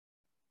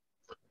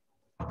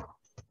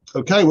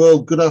Okay, well,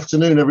 good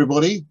afternoon,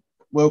 everybody.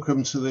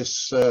 Welcome to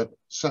this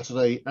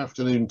Saturday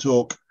afternoon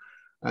talk.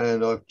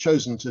 And I've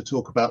chosen to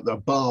talk about the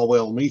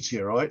Barwell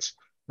Meteorite.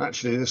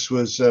 Actually, this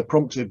was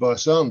prompted by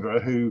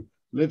Sandra, who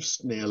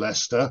lives near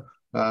Leicester,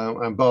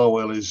 and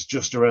Barwell is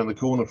just around the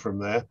corner from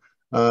there,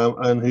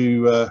 and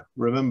who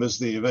remembers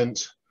the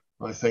event,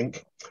 I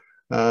think.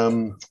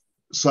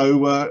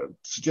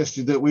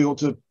 Suggested that we ought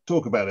to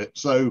talk about it.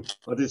 So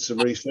I did some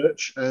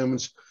research,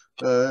 and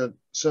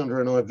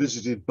Sandra and I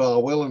visited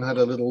Barwell and had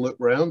a little look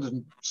round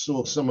and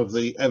saw some of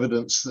the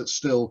evidence that's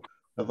still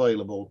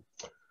available.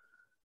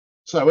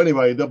 So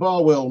anyway, the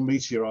Barwell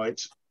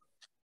Meteorite.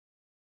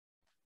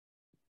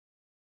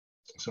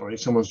 Sorry,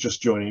 someone's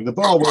just joining. The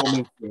Barwell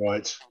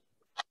Meteorite.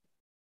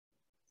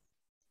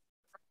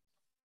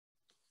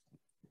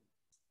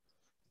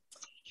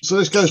 So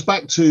this goes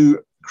back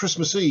to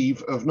Christmas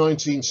Eve of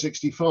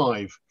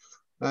 1965.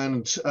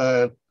 And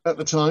at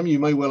the time, you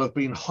may well have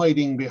been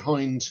hiding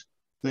behind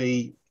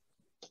the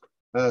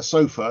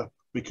sofa,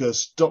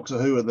 because Doctor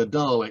Who and the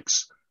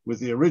Daleks, with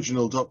the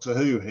original Doctor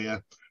Who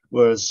here,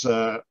 was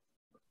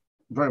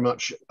very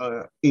much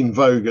in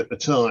vogue at the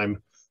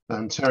time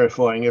and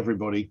terrifying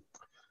everybody.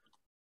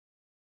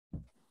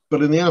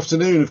 But in the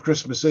afternoon of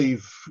Christmas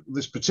Eve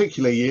this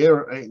particular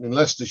year in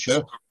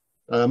Leicestershire,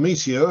 a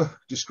meteor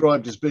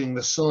described as being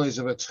the size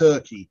of a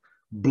turkey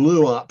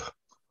blew up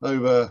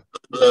over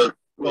the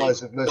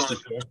skies of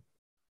Leicestershire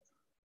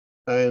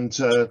and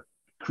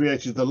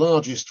created the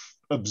largest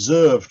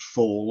observed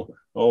fall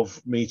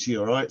of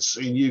meteorites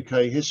in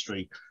UK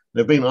history.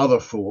 There have been other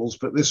falls,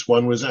 but this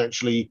one was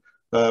actually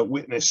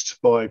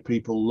witnessed by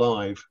people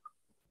live.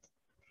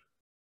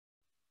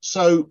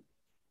 So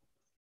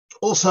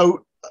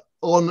also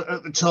on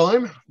at the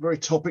time, very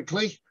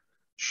topically,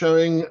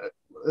 showing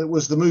it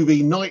was the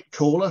movie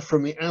Nightcaller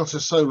from the Outer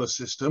Solar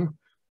System,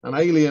 an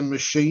alien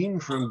machine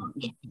from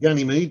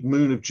Ganymede,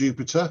 moon of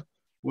Jupiter,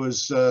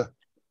 was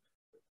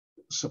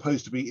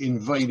supposed to be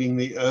invading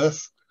the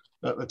Earth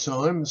at the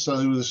time.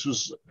 So this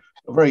was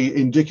very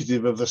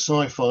indicative of the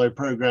sci-fi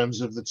programs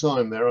of the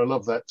time there. I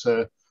love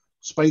that.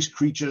 Space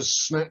creatures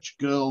snatch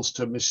girls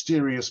to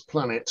mysterious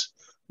planet,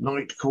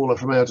 Nightcaller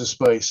from outer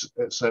space,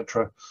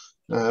 etc.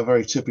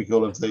 Very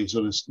typical of the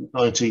sort of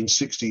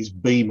 1960s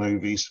B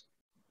movies.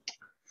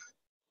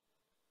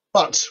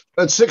 But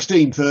at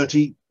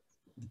 16:30,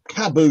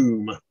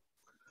 kaboom!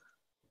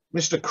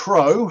 Mr.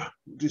 Crow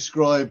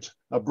described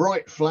a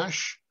bright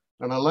flash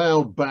and a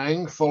loud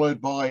bang,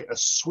 followed by a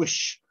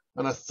swish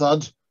and a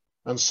thud,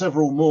 and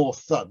several more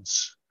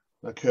thuds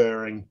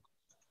occurring.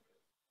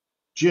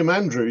 Jim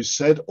Andrews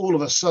said all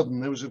of a sudden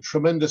there was a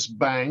tremendous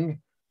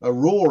bang, a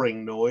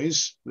roaring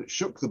noise that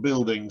shook the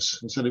buildings,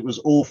 and said it was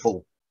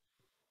awful.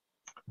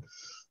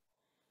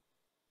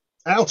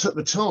 Out at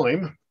the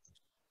time,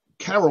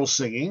 carol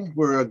singing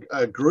were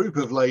a group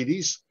of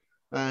ladies,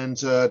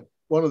 and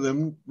one of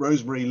them,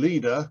 Rosemary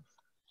Leader,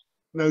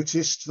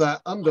 noticed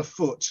that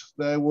underfoot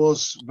there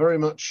was very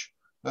much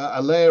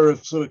a layer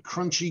of sort of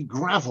crunchy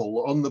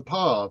gravel on the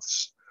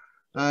paths,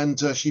 and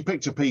she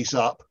picked a piece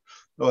up,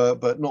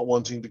 but not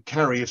wanting to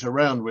carry it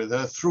around with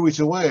her, threw it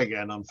away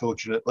again,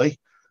 unfortunately,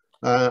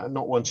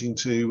 not wanting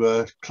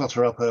to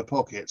clutter up her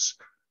pockets.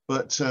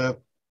 But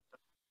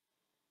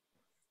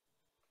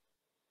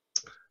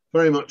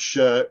very much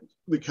the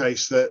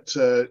case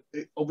that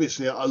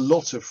obviously a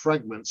lot of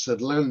fragments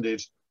had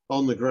landed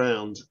on the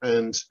ground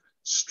and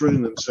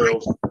strewn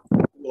themselves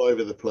all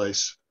over the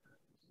place.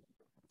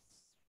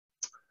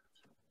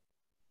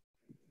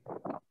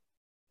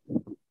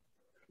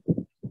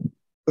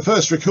 The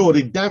first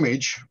recorded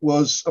damage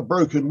was a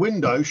broken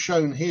window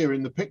shown here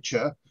in the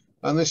picture,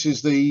 and this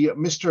is the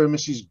Mr. and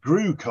Mrs.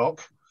 Grewcock,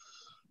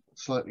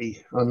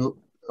 slightly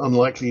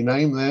unlikely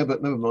name there,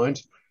 but never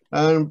mind.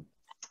 And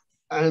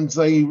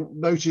they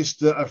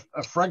noticed that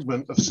a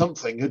fragment of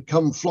something had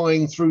come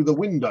flying through the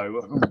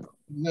window,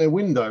 their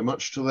window,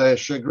 much to their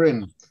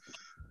chagrin.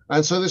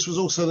 And so this was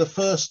also the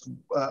first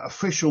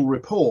official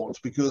report,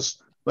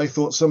 because they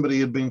thought somebody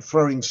had been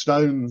throwing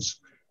stones,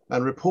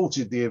 and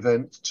reported the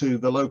event to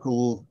the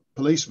local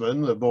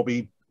policeman,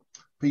 Bobby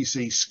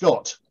P.C.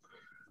 Scott.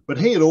 But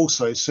he had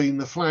also seen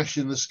the flash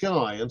in the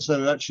sky, and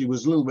so actually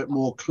was a little bit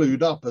more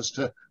clued up as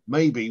to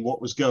maybe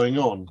what was going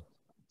on.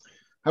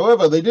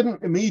 However, they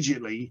didn't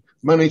immediately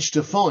manage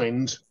to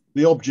find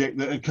the object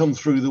that had come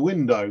through the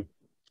window.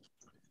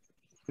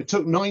 It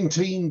took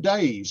 19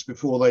 days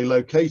before they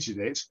located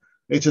it.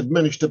 It had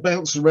managed to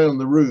bounce around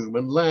the room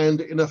and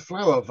land in a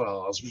flower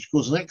vase, which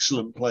was an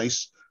excellent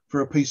place for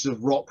a piece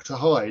of rock to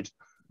hide.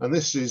 And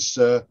this is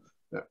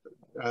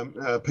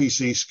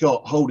P.C.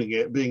 Scott holding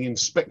it, being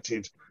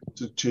inspected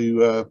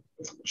to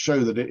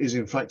show that it is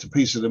in fact a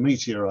piece of the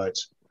meteorite.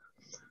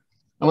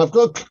 And I've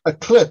got a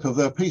clip of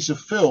a piece of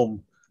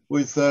film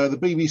with the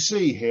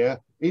BBC here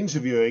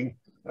interviewing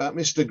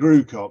Mr.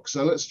 Grewcock.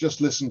 So let's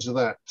just listen to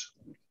that.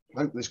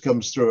 Hope this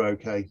comes through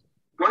okay.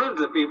 One of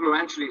the people who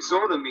actually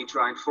saw the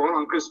meteorite fall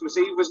on Christmas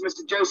Eve was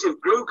Mr. Joseph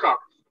Grewcock.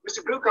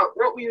 Mr. Grewcock,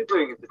 what were you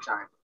doing at the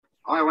time?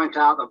 I went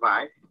out the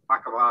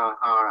back of our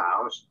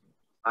house,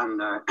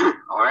 and I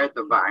heard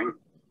the bang,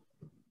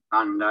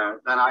 And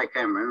then I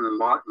came in, and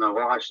my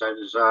wife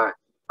says,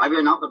 have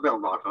you knocked the bill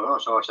bottle?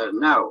 So I said,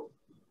 no.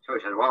 So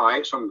he said, well, I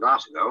ate some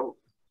glass ago.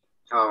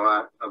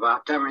 So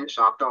about 10 minutes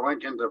after, I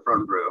went into the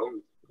front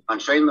room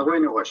and seen the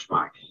window was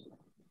smashed.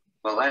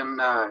 Well, then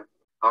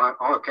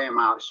I came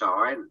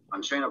outside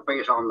and seen a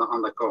piece on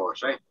the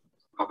corset.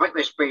 I picked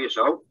this piece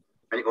up,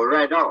 and it was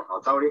red hot. I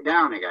threw it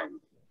down again.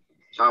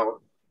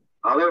 So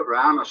I looked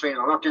round, I seen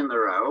a lot in the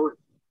road,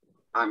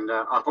 and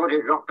I thought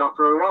it dropped off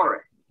for a lorry.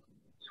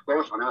 Of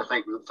course, I never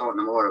thought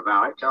no more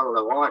about it. Till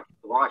the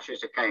wife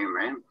sister came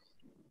in,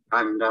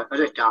 and as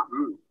it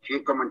happened, she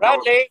come and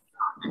told me.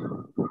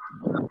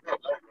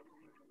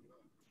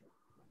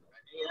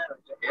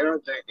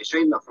 You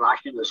seen the flash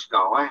in the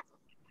sky.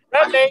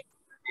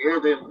 Hear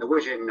the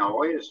whizzing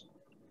noise,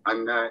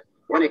 and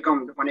when he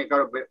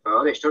got a bit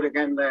further, he stood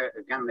again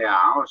the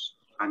house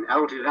and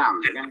held his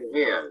hands against his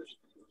ears,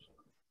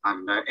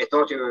 and he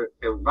thought he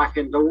was back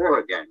in the war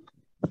again.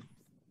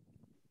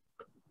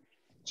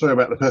 Sorry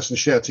about the person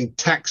shouting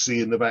 "taxi"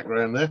 in the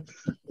background there,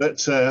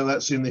 but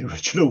that's in the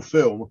original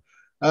film.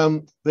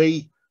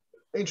 The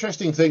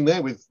interesting thing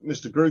there with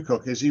Mr.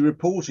 Grucock is he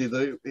reported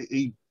that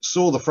he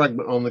saw the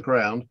fragment on the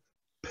ground,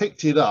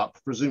 picked it up,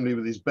 presumably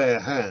with his bare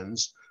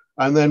hands,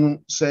 and then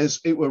says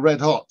it were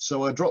red hot,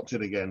 so I dropped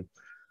it again.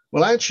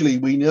 Well, actually,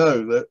 we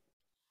know that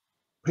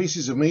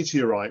pieces of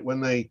meteorite,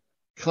 when they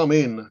come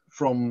in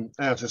from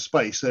outer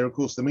space, there, of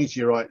course, the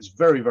meteorite is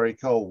very, very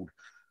cold,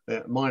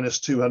 at minus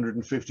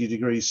 250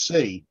 degrees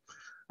C.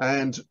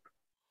 And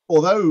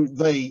although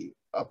they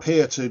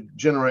appear to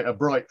generate a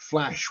bright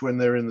flash when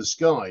they're in the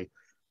sky,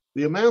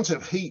 the amount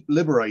of heat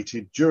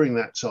liberated during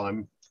that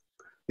time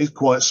is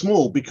quite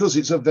small because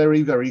it's a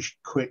very, very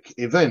quick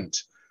event.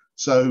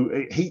 So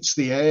it heats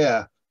the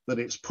air that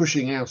it's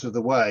pushing out of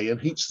the way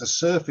and heats the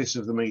surface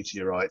of the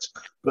meteorite,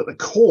 but the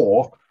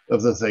core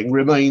of the thing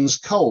remains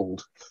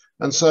cold.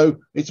 And so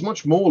it's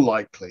much more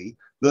likely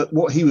that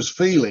what he was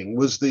feeling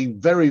was the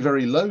very,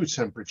 very low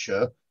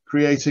temperature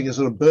creating a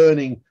sort of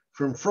burning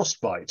from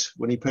frostbite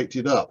when he picked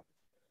it up.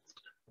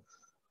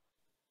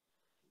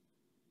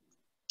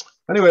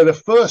 Anyway, the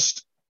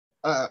first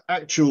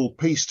actual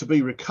piece to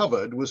be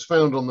recovered was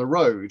found on the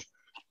road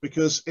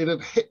because it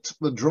had hit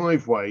the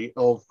driveway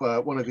of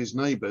one of his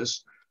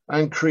neighbours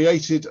and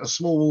created a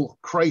small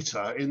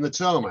crater in the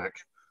tarmac.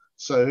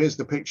 So here's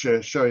the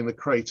picture showing the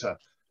crater.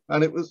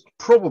 And it was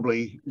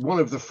probably one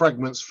of the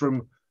fragments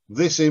from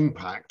this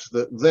impact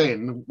that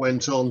then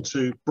went on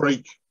to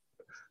break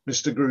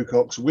Mr.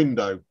 Grucock's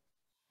window.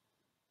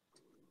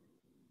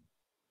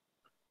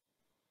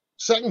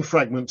 Second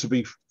fragment to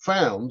be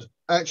found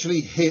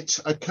actually hit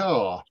a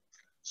car.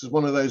 This is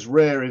one of those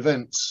rare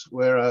events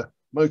where a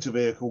motor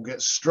vehicle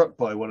gets struck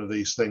by one of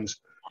these things.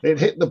 It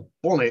hit the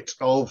bonnet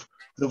of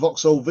the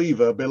Vauxhall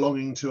Viva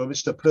belonging to a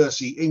Mr.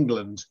 Percy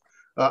England.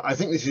 I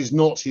think this is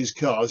not his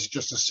car, it's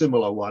just a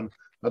similar one.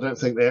 I don't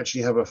think they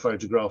actually have a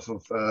photograph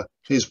of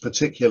his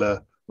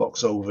particular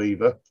Vauxhall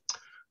Viva.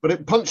 But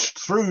it punched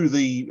through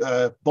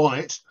the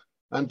bonnet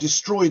and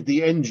destroyed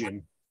the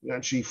engine. It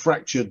actually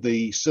fractured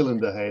the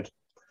cylinder head.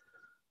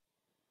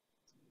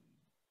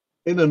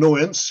 In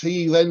annoyance,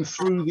 he then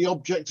threw the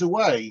object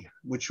away,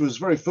 which was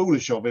very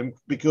foolish of him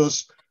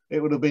because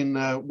it would have been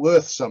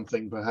worth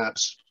something,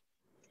 perhaps.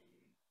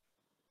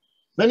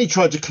 Then he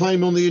tried to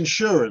claim on the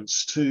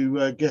insurance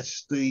to get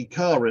the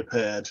car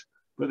repaired.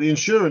 But the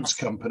insurance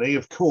company,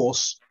 of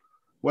course,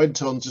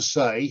 went on to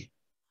say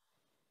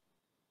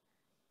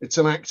it's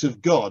an act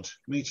of God.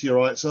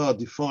 Meteorites are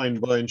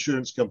defined by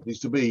insurance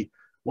companies to be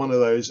one of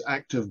those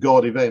act of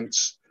God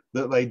events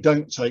that they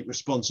don't take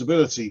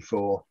responsibility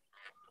for.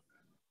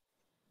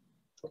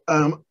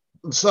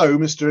 So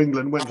Mr.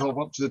 England went off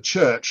up to the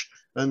church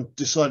and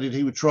decided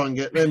he would try and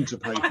get them to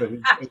pay for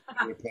his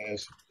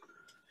repairs.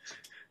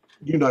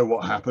 You know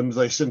what happened.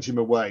 They sent him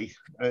away.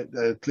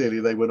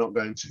 Clearly, they were not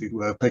going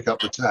to pick up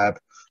the tab.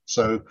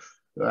 So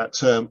that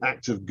term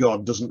act of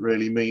God doesn't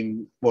really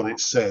mean what it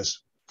says.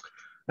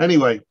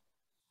 Anyway,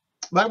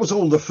 that was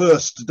all the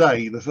first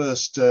day, the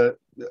first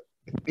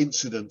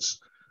incidents.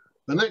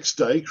 The next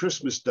day,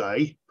 Christmas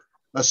Day,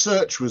 a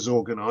search was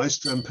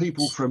organised and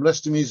people from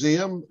Leicester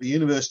Museum, the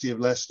University of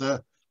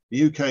Leicester,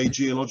 the UK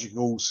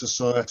Geological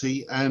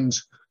Society and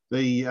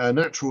the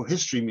Natural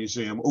History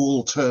Museum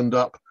all turned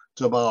up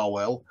to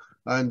Barwell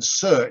and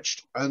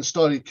searched and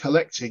started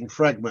collecting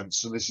fragments.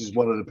 So this is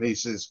one of the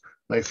pieces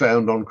they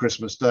found on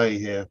Christmas Day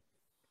here.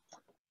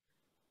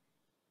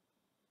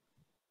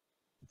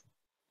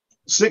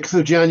 6th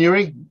of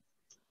January,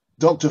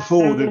 Dr.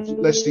 Ford of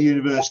Leicester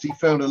University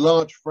found a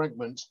large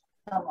fragment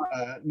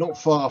not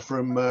far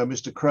from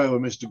Mr. Crowe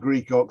and Mr.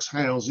 Grucock's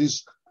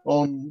houses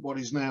on what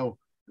is now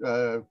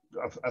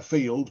a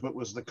field, but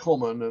was the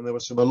common, and there were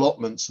some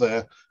allotments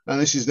there.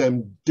 And this is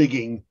them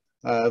digging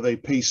the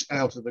piece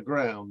out of the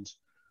ground.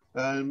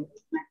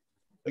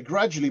 They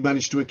gradually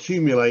managed to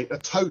accumulate a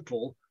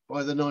total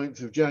by the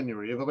 9th of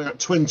January of about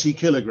 20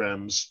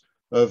 kilograms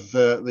of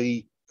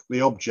the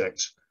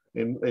object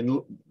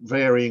in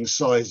varying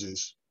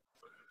sizes.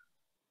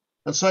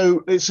 And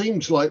so it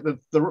seems like the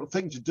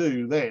thing to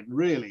do then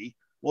really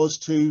was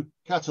to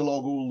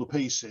catalogue all the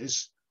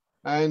pieces,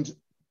 and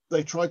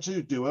they tried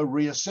to do a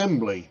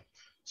reassembly.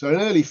 So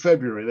in early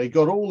February, they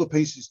got all the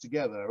pieces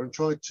together and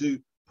tried to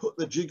put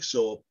the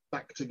jigsaw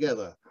back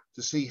together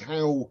to see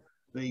how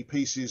the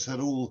pieces had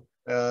all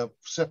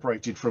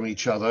separated from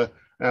each other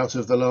out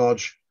of the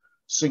large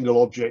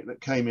single object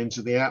that came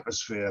into the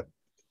atmosphere.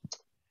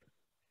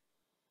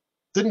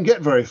 Didn't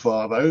get very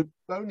far though.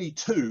 Only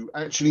 2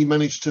 actually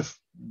managed to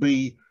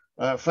be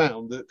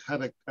found that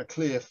had a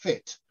clear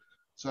fit.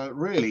 So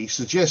really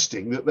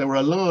suggesting that there were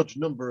a large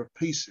number of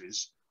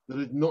pieces that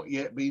had not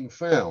yet been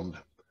found.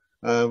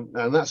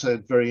 And that's a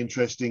very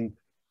interesting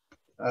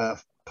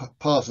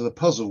part of the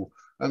puzzle.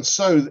 And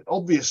so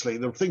obviously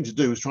the thing to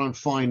do was try and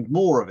find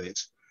more of it.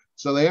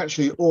 So they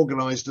actually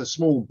organized a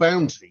small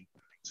bounty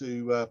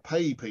to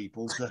pay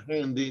people to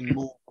hand in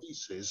more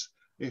pieces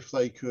if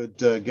they could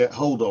get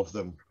hold of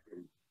them.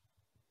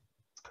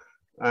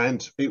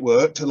 And it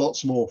worked.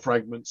 Lots more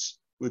fragments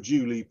were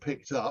duly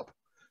picked up,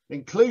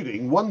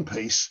 including one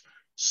piece,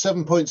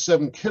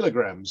 7.7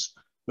 kilograms,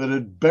 that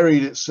had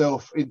buried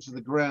itself into the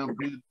ground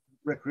near the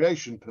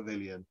recreation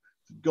pavilion,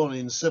 gone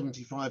in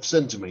 75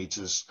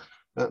 centimeters.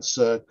 That's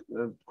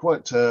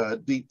quite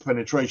deep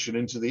penetration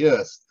into the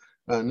earth.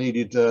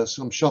 Needed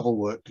some shovel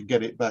work to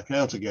get it back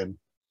out again.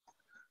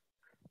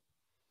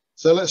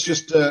 So let's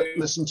just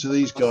listen to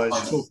these guys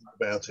talking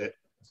about it.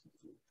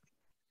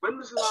 When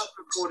was the last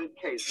recorded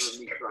case of a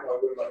meteorite?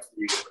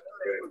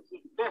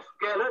 Jeff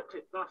Gellert,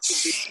 it must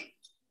have been,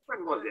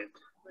 when was it?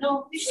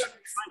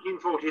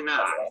 1949.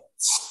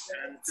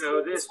 And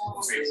so this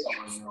is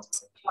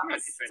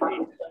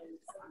 2020.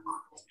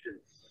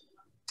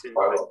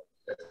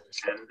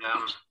 And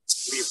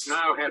we've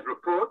now had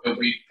reports of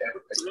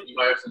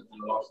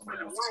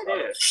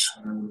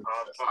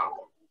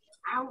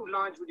how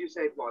large would you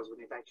say it was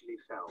when it actually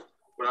fell?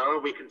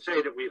 Well, we can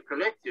say that we've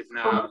collected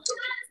now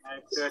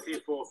 30,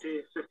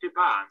 40, 50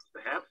 pounds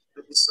perhaps,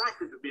 but it's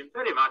likely to have been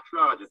very much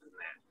larger than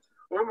that.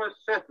 Almost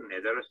certainly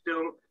there are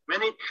still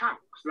many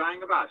chunks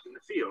lying about in the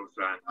fields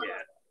around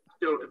here,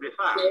 still to be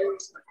found.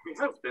 We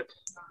hope that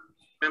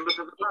members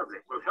of the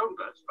public will help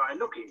us by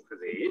looking for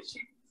these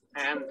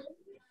and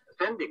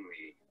sending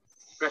me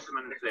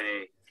specimens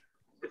they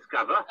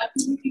discover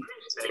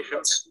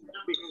stations.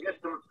 We can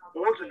get them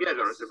all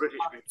together at the British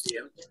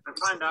Museum and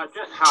find out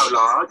just how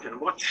large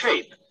and what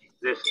shape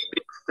this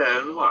big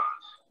stone was.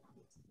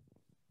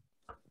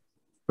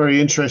 Very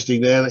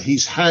interesting there that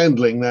he's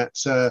handling that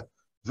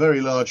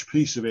very large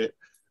piece of it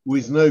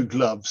with no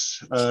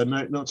gloves,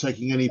 not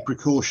taking any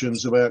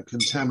precautions about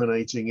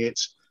contaminating it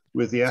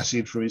with the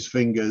acid from his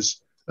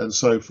fingers and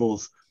so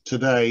forth.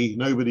 Today,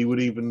 nobody would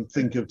even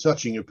think of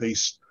touching a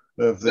piece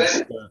of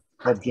this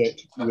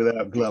object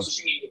without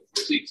gloves.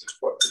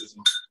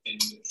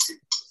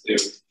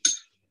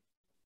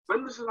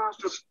 When was the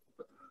last?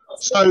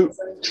 So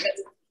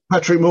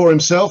Patrick Moore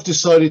himself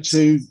decided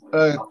to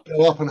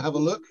go up and have a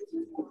look,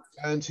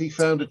 and he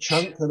found a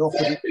chunk and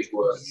offered it to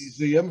the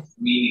museum.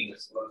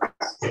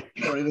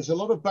 Sorry, there's a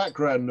lot of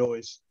background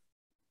noise.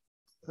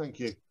 Thank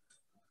you.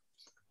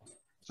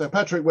 So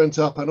Patrick went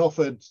up and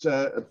offered,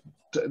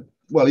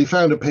 well, he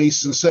found a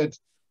piece and said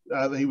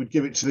that he would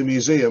give it to the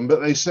museum,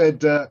 but they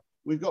said,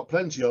 we've got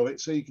plenty of it,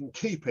 so you can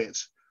keep it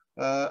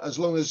as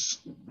long as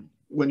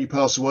when you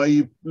pass away,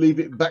 you leave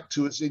it back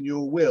to us in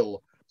your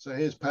will. So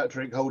here's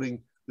Patrick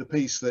holding the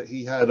piece that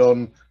he had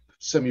on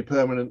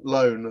semi-permanent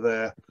loan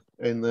there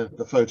in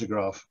the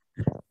photograph.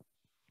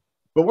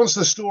 But once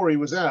the story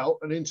was out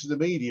and into the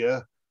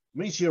media,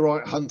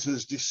 meteorite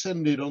hunters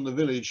descended on the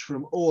village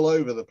from all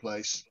over the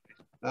place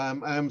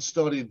and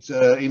started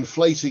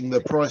inflating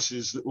the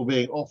prices that were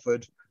being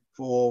offered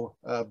for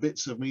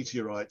bits of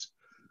meteorite.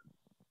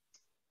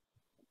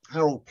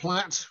 Harold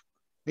Platt,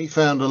 he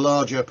found a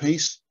larger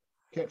piece,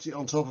 kept it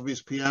on top of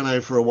his piano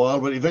for a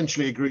while, but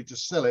eventually agreed to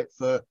sell it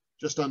for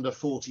just under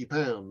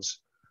 £40.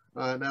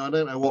 Now, I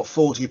don't know what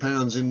 £40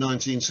 in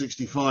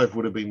 1965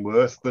 would have been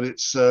worth, but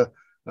it's a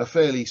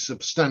fairly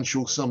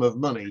substantial sum of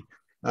money.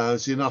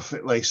 It's enough,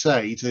 they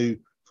say,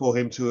 for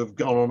him to have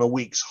gone on a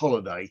week's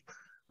holiday.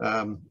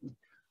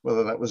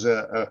 Whether that was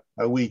a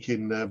week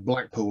in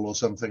Blackpool or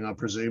something, I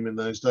presume, in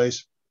those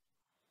days.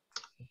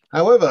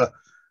 However,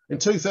 in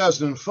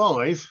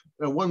 2005,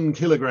 a 1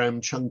 kilogram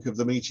chunk of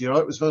the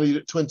meteorite was valued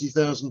at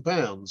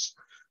 £20,000.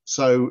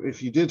 So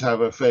if you did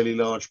have a fairly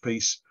large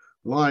piece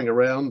lying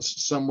around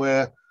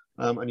somewhere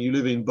and you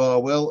live in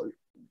Barwell, it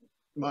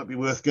might be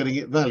worth getting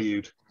it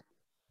valued.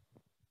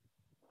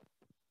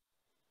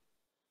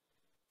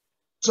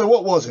 So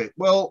what was it?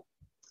 Well,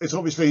 it's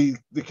obviously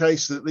the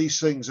case that these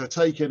things are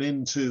taken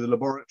into the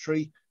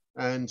laboratory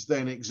and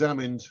then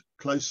examined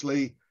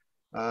closely,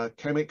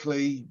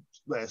 chemically.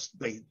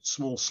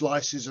 Small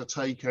slices are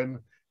taken,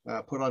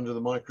 put under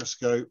the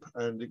microscope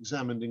and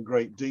examined in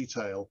great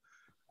detail.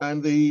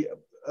 And the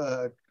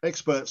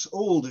experts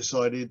all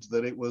decided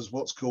that it was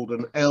what's called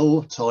an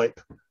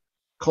L-type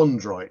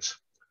chondrite.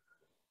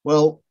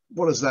 Well,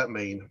 what does that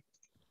mean?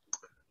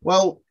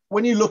 Well,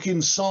 when you look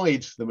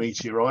inside the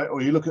meteorite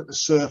or you look at the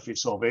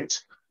surface of it,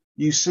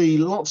 you see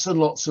lots and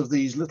lots of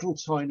these little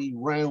tiny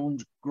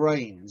round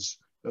grains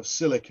of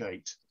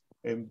silicate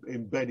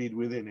embedded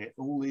within it,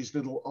 all these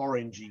little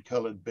orangey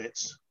coloured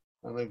bits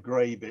and the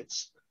grey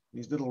bits,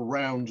 these little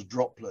round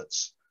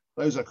droplets.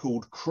 Those are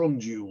called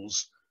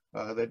chrondules.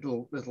 They're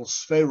little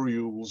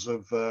spherules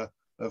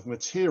of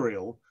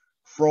material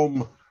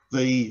from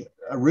the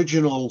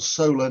original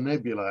solar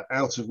nebula,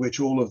 out of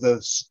which all of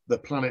the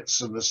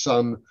planets and the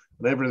sun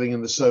and everything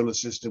in the solar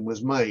system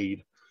was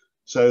made.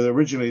 So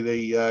originally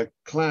the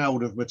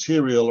cloud of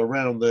material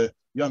around the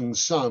young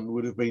sun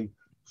would have been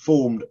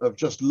formed of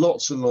just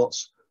lots and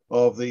lots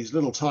of these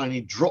little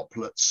tiny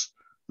droplets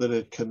that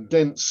had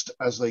condensed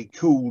as they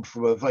cooled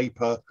from a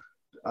vapor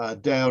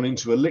down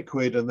into a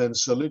liquid and then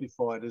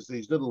solidified as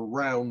these little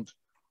round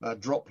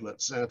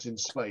droplets out in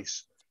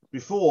space.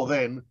 Before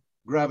then,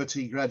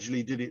 gravity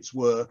gradually did its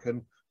work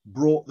and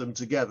brought them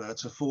together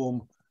to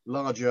form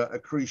larger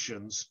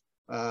accretions,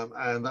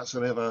 and that's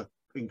an ever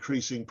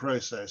increasing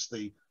process.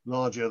 The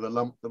larger the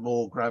lump, the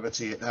more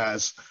gravity it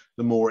has,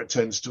 the more it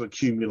tends to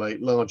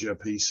accumulate larger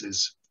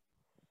pieces.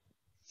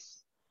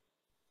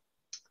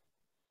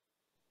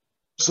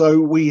 So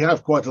we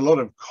have quite a lot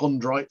of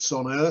chondrites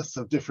on Earth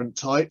of different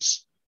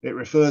types. It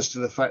refers to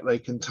the fact they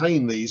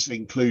contain these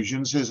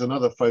inclusions. Here's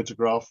another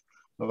photograph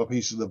of a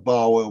piece of the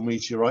Barwell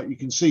meteorite. You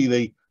can see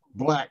the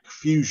black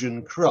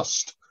fusion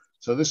crust.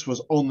 So this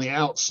was on the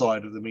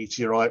outside of the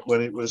meteorite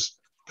when it was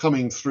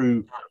coming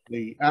through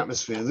the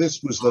atmosphere.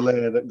 This was the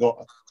layer that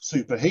got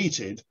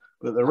superheated,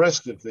 but the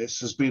rest of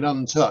this has been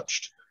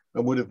untouched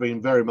and would have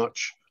been very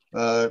much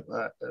at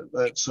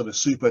sort of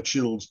super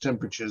chilled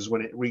temperatures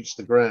when it reached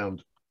the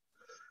ground.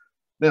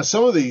 Now,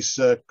 some of these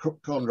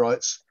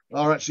chondrites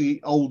are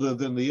actually older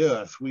than the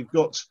Earth. We've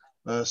got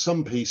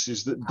some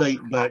pieces that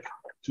date back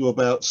to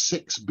about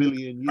 6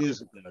 billion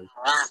years ago.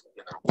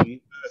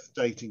 The Earth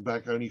dating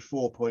back only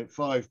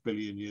 4.5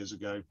 billion years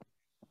ago.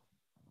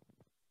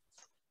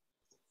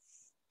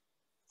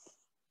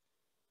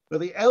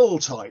 But the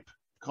L-type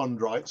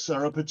chondrites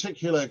are a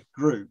particular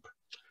group,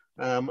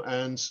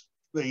 and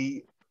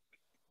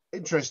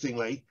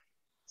interestingly,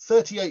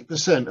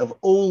 38% of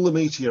all the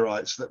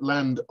meteorites that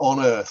land on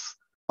Earth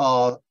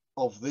are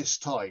of this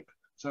type.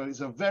 So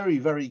it's a very,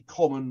 very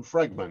common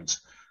fragment.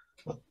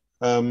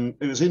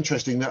 It was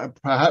interesting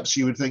that perhaps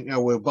you would think,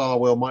 oh, well,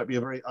 Barwell might be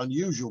a very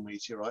unusual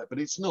meteorite, but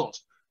it's not.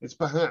 It's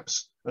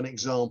perhaps an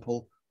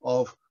example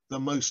of the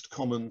most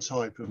common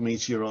type of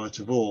meteorite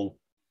of all.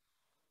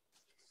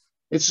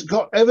 It's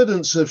got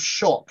evidence of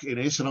shock in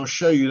it, and I'll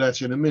show you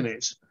that in a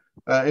minute.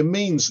 It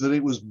means that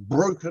it was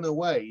broken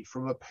away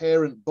from a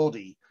parent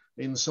body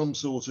in some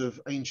sort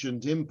of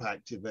ancient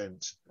impact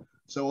event.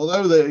 So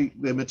although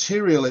the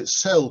material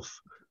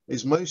itself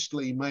is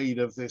mostly made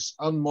of this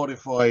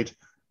unmodified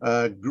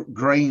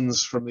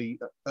grains from the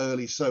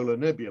early solar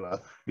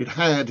nebula, it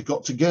had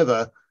got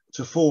together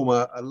to form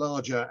a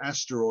larger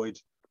asteroid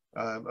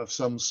of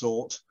some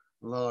sort,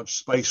 a large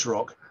space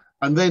rock,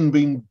 and then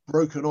been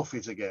broken off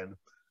it again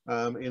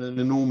in an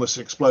enormous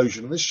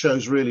explosion. This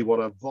shows really what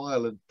a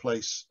violent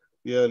place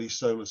the early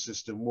solar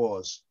system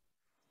was.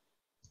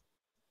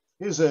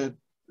 Here's a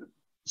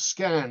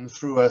scan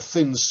through a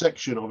thin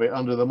section of it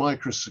under the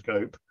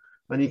microscope,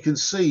 and you can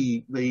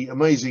see the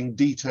amazing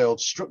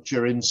detailed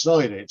structure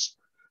inside it.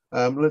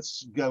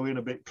 Let's go in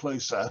a bit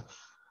closer.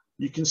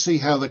 You can see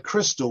how the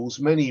crystals,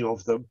 many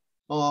of them,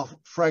 are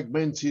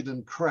fragmented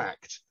and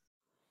cracked.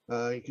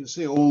 You can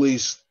see all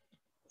these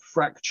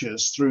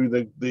fractures through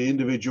the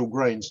individual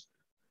grains.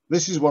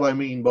 This is what I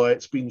mean by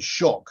it's been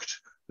shocked.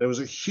 There was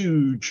a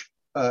huge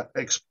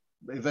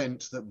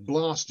event that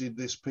blasted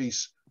this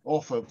piece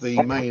off of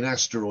the main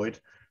asteroid,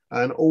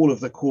 and all of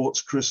the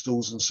quartz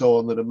crystals and so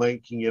on that are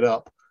making it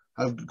up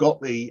have got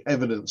the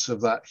evidence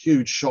of that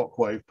huge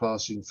shockwave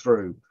passing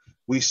through.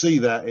 We see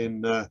that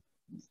in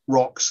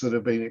rocks that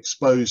have been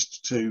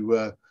exposed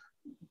to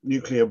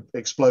nuclear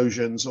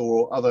explosions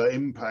or other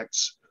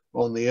impacts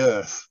on the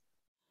Earth.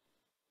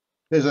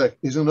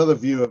 Here's another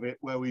view of it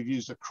where we've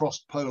used a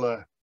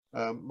cross-polar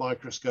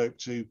microscope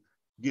to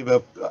give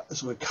a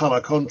sort of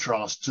color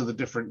contrast to the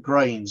different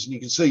grains. And you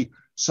can see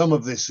some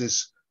of this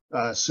is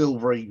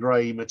silvery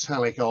gray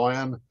metallic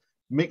iron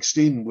mixed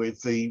in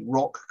with the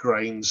rock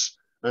grains,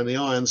 and the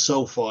iron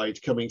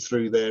sulfide coming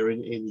through there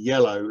in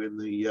yellow in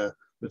the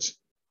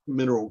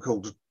mineral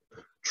called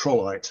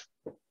trollite.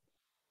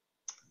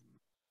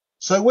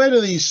 So where do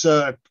these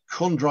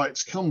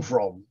chondrites come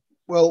from?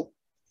 Well,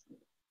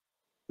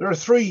 there are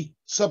three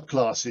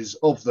subclasses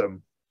of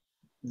them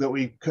that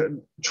we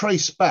can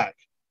trace back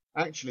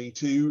actually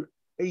to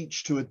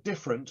each to a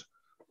different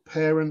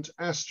parent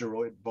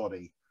asteroid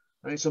body.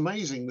 And it's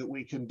amazing that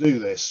we can do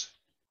this.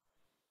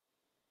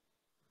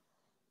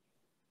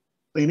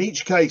 In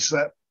each case,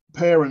 that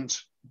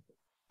parent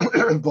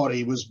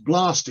body was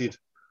blasted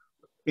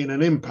in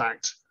an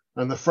impact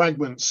and the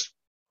fragments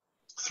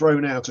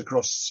thrown out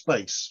across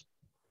space.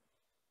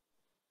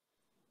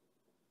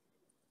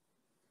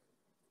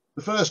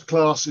 The first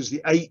class is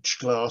the H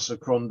class of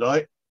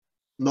chondrite,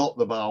 not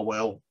the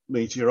Barwell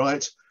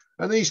meteorite,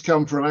 and these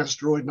come from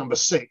asteroid number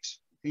 6,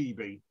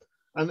 Hebe.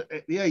 And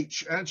the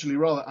H actually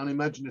rather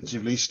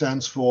unimaginatively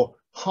stands for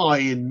high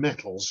in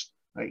metals,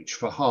 H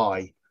for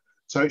high.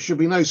 So it should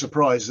be no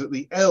surprise that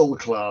the L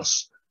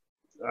class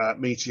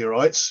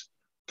meteorites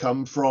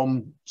come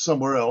from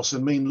somewhere else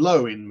and mean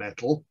low in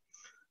metal.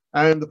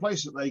 And the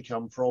place that they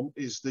come from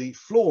is the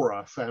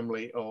Flora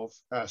family of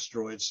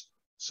asteroids.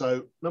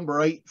 So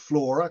number 8,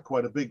 Flora,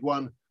 quite a big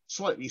one,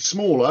 slightly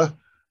smaller,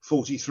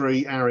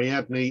 43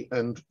 Ariadne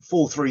and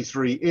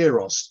 433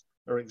 Eros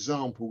are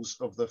examples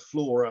of the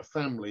Flora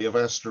family of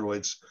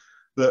asteroids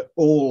that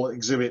all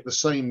exhibit the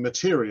same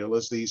material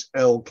as these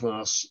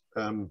L-class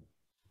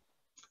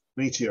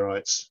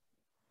meteorites.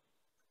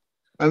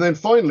 And then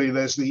finally,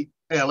 there's the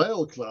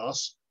LL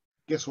class.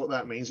 Guess what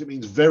that means? It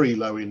means very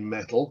low in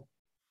metal.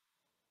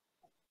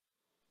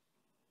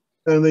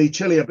 And the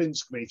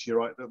Chelyabinsk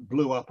meteorite that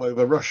blew up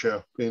over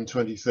Russia in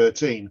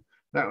 2013,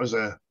 that was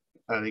an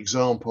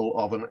example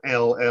of an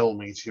LL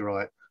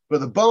meteorite. But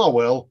the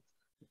Barwell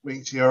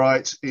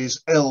meteorite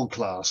is L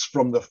class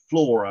from the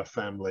Flora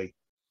family.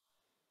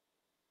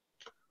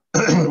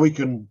 We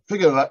can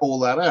figure all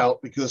that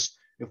out because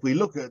if we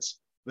look at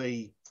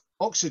the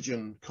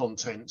oxygen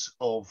content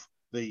of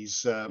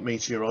these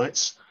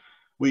meteorites,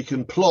 we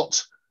can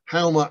plot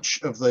how much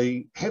of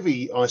the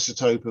heavy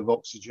isotope of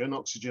oxygen,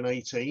 oxygen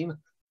 18,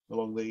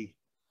 along the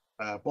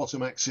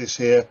bottom axis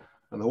here,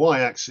 and the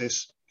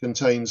y-axis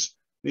contains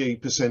the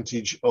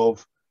percentage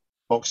of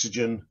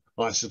oxygen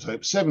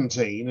isotope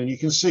 17. And you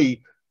can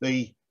see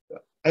the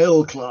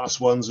L-class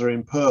ones are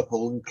in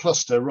purple and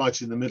cluster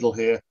right in the middle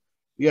here,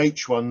 the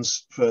H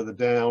ones further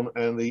down,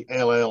 and the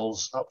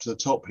LLs up to the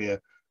top here.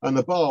 And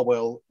the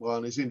Barwell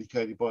one is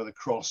indicated by the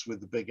cross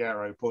with the big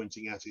arrow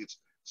pointing at it.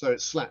 So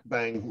it's slap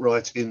bang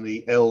right in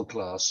the L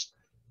class.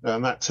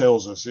 And that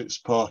tells us it's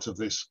part of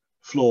this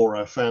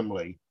Flora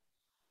family.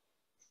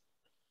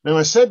 Now,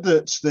 I said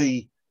that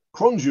the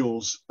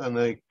chrondules and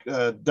they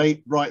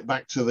date right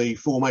back to the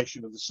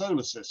formation of the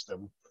solar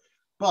system,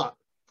 but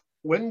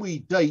when we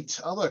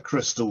date other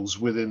crystals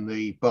within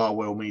the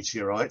Barwell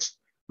meteorite,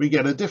 we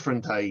get a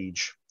different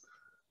age.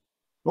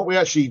 What we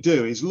actually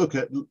do is look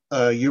at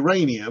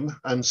uranium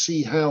and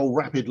see how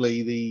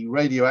rapidly the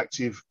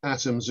radioactive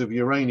atoms of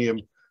uranium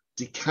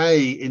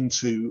decay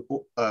into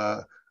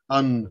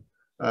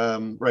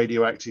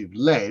unradioactive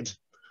lead.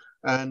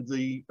 And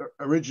the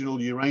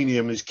original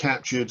uranium is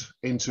captured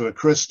into a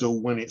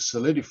crystal when it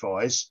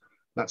solidifies.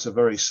 That's a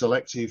very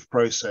selective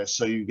process,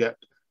 so you get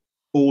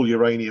all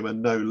uranium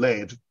and no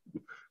lead.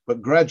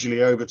 But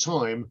gradually over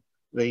time,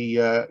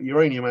 the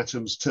uranium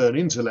atoms turn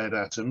into lead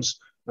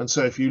atoms. And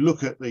so if you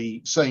look at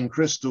the same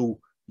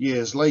crystal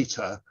years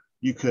later,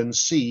 you can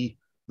see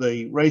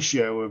the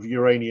ratio of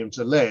uranium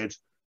to lead,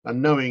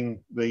 and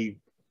knowing the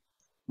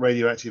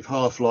radioactive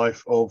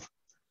half-life of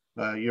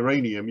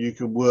uranium, you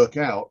can work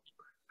out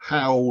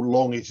how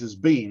long it has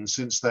been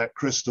since that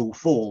crystal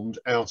formed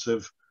out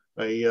of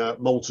a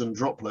molten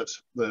droplet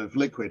of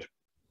liquid.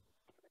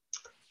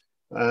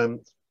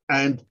 And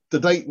the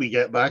date we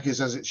get back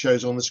is as it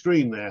shows on the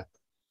screen there,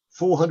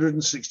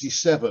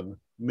 467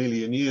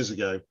 million years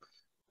ago.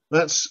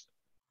 That's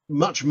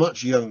much,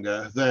 much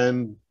younger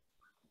than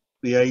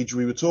the age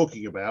we were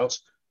talking about,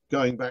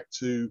 going back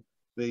to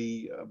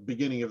the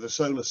beginning of the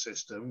solar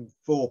system,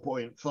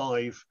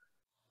 4.5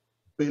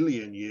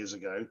 billion years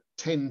ago,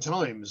 10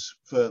 times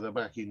further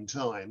back in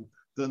time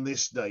than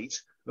this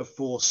date of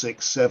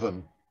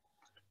 467.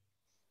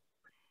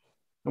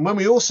 And when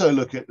we also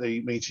look at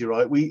the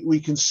meteorite, we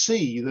can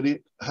see that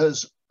it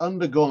has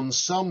undergone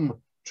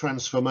some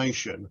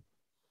transformation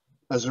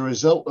as a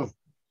result of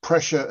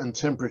pressure and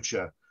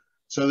temperature.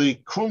 So the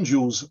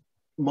chrondules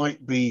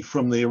might be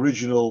from the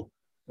original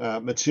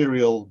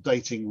material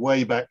dating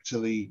way back to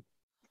the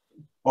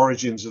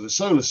origins of the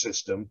solar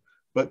system,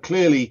 but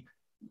clearly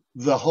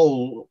the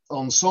whole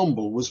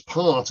ensemble was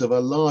part of a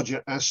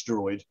larger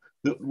asteroid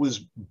that was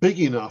big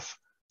enough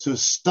to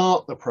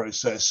start the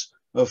process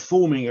of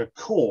forming a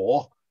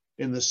core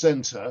in the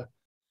center.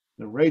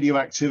 The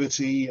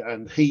radioactivity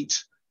and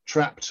heat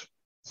trapped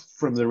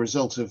from the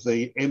result of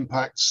the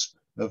impacts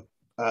of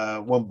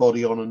one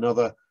body on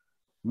another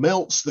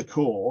melts the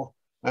core,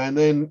 and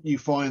then you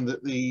find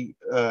that the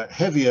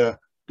heavier,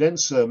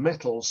 denser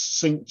metals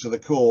sink to the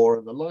core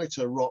and the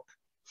lighter rock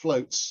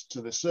floats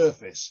to the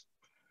surface.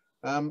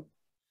 And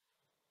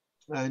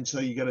so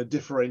you get a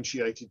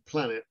differentiated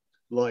planet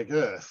like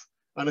Earth.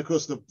 And of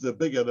course, the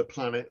bigger the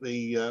planet,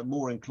 the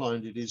more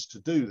inclined it is to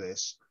do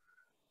this.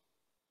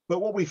 But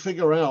what we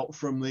figure out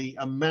from the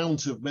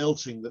amount of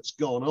melting that's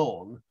gone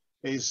on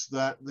is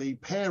that the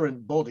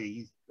parent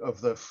body of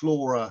the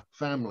Flora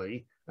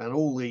family and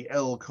all the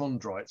L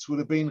chondrites would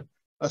have been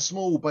a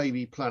small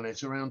baby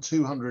planet around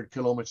 200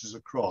 kilometers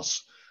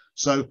across.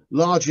 So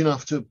large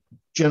enough to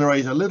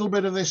generate a little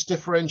bit of this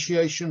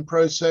differentiation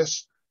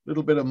process, a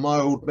little bit of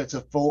mild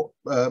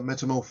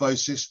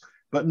metamorphosis,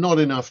 but not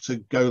enough to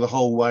go the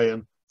whole way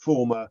and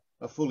form a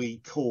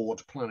fully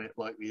cored planet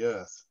like the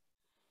Earth.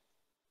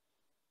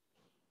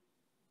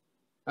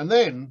 And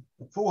then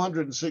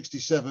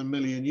 467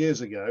 million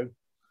years ago,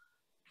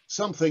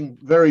 something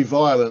very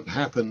violent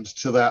happened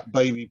to that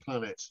baby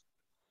planet.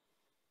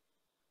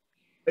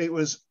 it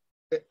was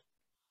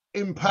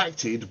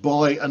impacted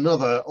by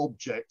another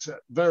object at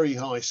very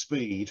high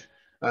speed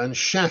and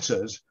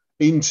shattered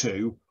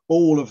into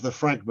all of the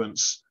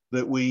fragments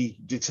that we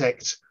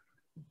detect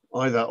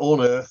either on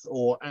Earth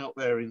or out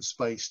there in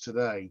space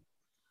today.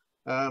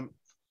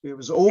 It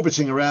was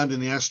orbiting around in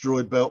the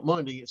asteroid belt,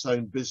 minding its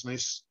own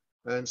business,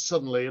 and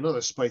suddenly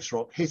another space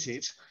rock hit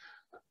it,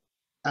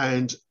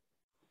 and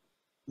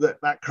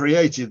that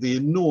created the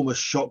enormous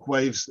shock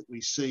waves that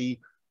we see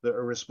that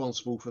are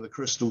responsible for the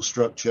crystal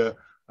structure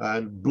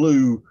and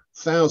blew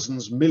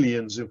thousands,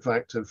 millions, in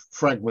fact, of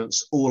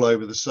fragments all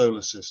over the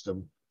solar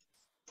system.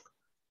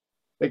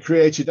 It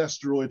created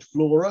asteroid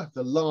Flora,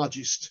 the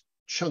largest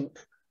chunk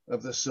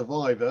of the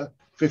survivor,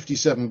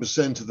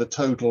 57% of the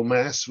total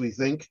mass, we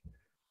think.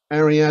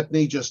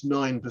 Ariadne, just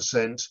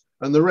 9%,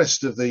 and the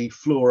rest of the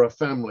Flora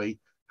family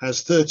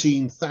has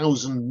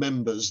 13,000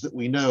 members that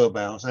we know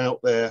about out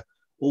there,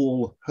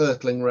 all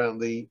hurtling around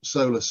the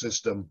solar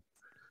system.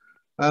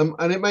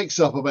 And it makes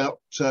up about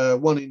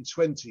 1 in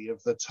 20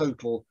 of the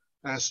total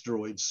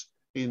asteroids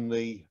in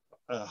the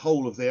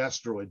whole of the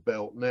asteroid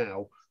belt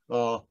now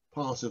are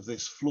part of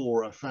this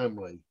Flora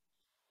family.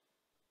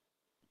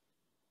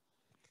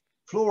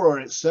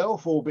 Flora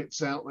itself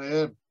orbits out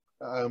there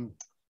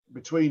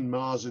between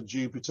Mars and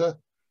Jupiter.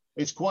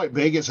 It's quite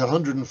big. It's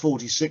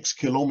 146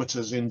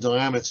 kilometers in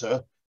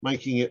diameter,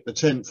 making it the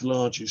 10th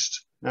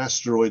largest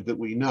asteroid that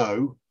we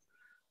know.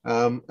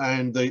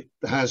 And it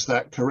has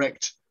that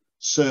correct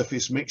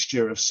surface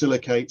mixture of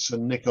silicates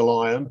and nickel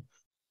iron,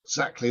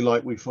 exactly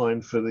like we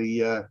find for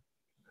the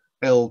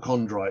L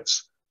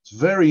chondrites. It's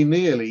very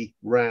nearly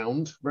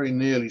round, very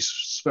nearly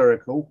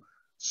spherical,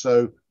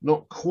 so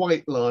not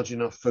quite large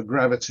enough for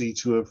gravity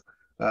to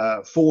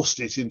have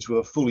forced it into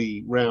a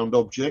fully round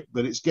object,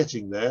 but it's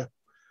getting there.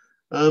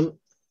 And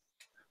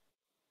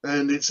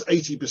it's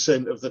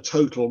 80% of the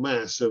total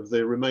mass of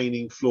the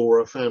remaining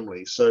Flora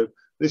family. So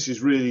this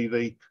is really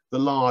the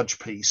large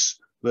piece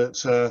that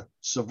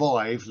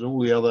survived, and all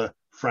the other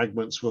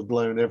fragments were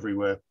blown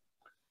everywhere.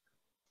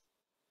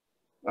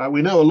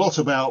 We know a lot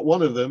about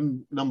one of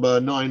them,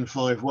 number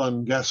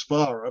 951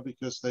 Gaspara,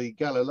 because the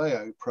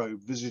Galileo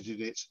probe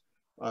visited it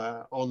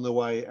on the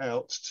way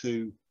out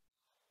to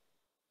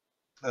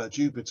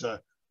Jupiter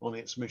on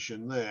its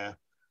mission there.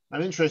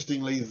 And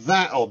interestingly,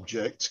 that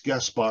object,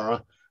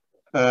 Gaspara,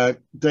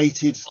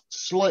 dated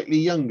slightly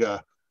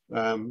younger.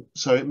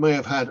 So it may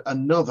have had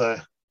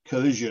another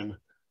collision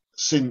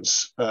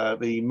since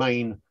the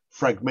main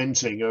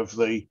fragmenting of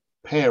the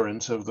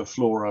parent of the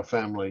Flora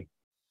family.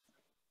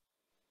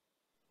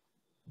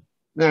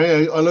 Now,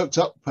 I looked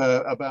up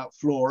about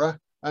Flora,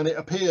 and it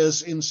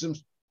appears in some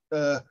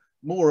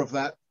more of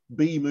that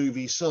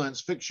B-movie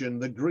science fiction.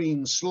 The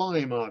Green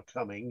Slime Are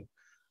Coming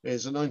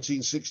is a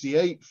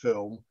 1968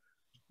 film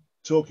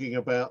talking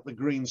about the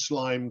green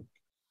slime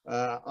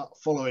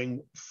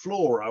following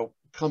Flora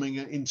coming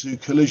into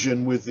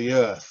collision with the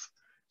Earth.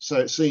 So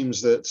it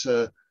seems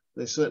that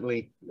there's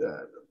certainly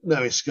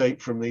no escape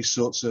from these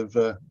sorts of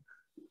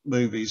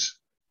movies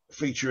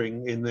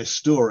featuring in this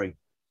story.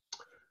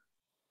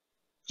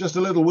 Just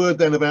a little word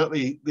then about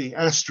the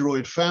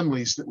asteroid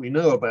families that we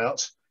know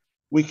about.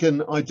 We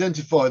can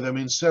identify them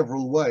in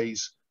several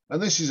ways.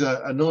 And this is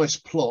a nice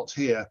plot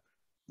here.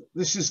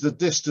 This is the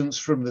distance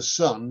from the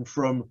sun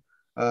from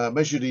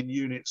measured in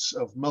units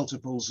of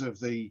multiples of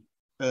the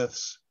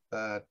Earth's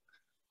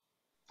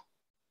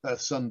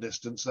Earth-Sun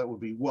distance. That would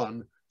be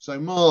 1. So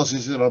Mars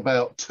is at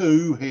about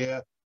 2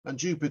 here, and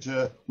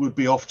Jupiter would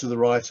be off to the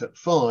right at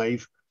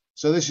 5.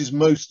 So this is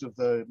most of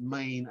the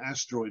main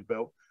asteroid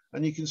belt.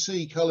 And you can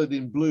see coloured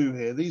in blue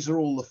here, these are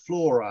all the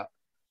Flora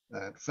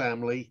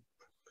family,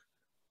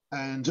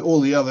 and all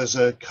the others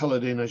are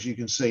coloured in, as you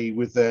can see,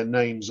 with their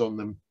names on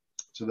them,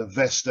 so the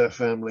Vesta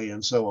family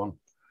and so on.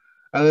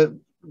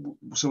 And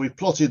so we've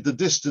plotted the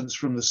distance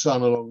from the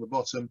sun along the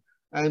bottom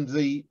and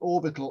the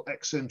orbital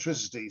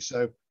eccentricity,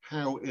 so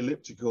how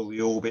elliptical the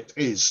orbit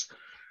is.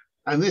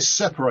 And this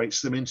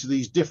separates them into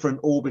these different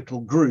orbital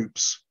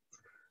groups.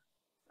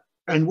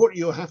 And what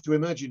you'll have to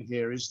imagine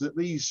here is that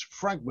these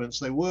fragments,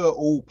 they were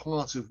all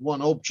part of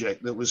one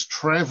object that was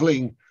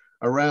traveling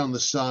around the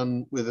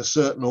sun with a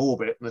certain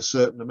orbit and a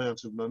certain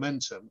amount of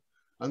momentum.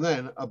 And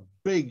then a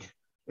big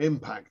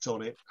impact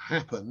on it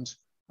happened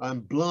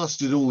and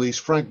blasted all these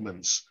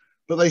fragments.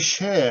 But they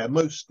share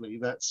mostly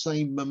that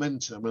same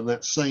momentum and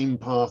that same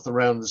path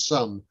around the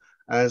sun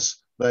as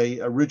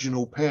the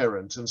original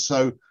parent. And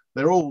so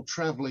they're all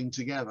traveling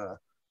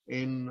together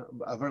in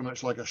very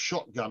much like a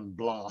shotgun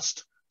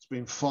blast.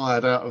 Been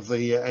fired out of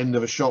the end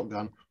of a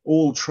shotgun,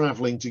 all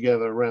traveling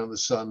together around the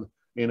sun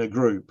in a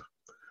group.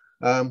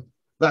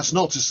 That's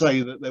not to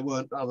say that there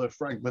weren't other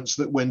fragments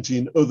that went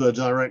in other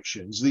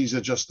directions. These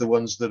are just the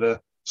ones that are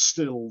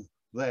still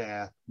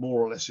there,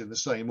 more or less in the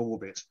same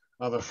orbit.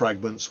 Other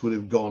fragments would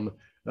have gone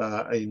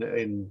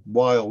in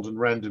wild and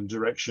random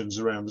directions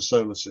around the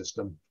solar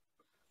system.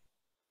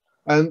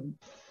 And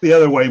the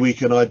other way we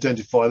can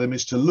identify them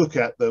is to look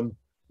at them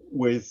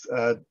with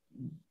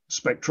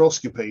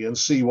spectroscopy and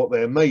see what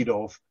they're made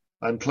of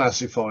and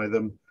classify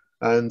them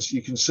And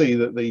you can see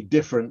that the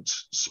different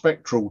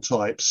spectral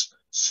types,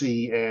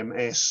 C, M,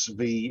 S,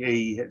 V,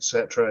 E,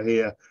 etc.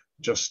 here,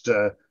 just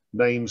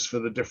names for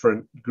the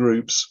different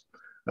groups.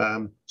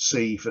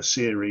 C for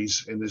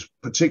series in this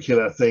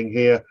particular thing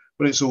here,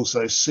 but it's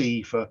also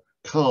C for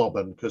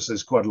carbon, because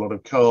there's quite a lot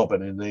of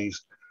carbon in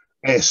these.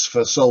 S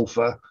for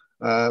sulfur,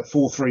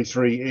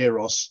 433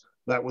 Eros,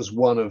 that was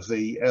one of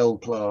the L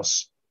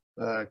class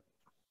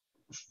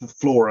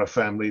flora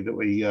family that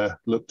we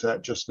looked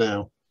at just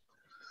now.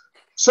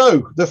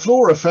 So the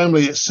flora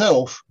family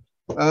itself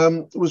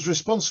was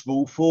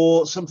responsible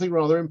for something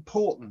rather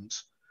important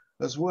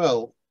as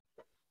well.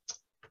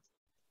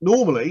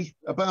 Normally,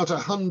 about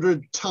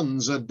 100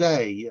 tons a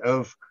day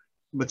of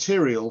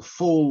material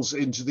falls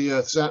into the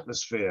Earth's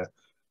atmosphere.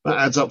 That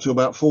adds up to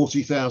about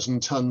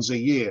 40,000 tons a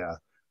year.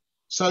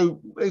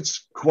 So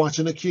it's quite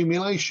an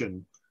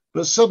accumulation.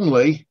 But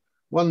suddenly,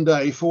 one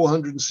day,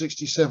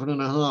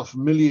 467.5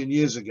 million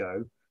years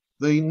ago,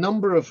 the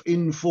number of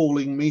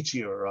infalling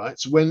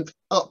meteorites went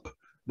up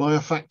by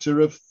a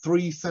factor of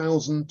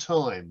 3,000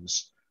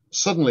 times.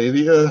 Suddenly,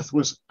 the Earth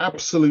was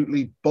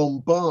absolutely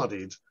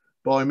bombarded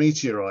by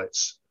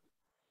meteorites.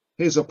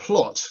 Here's a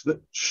plot that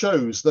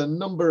shows the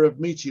number of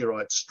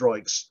meteorite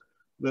strikes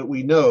that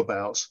we know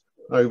about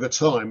over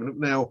time.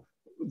 Now,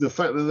 the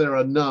fact that there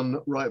are none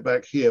right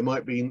back here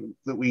might mean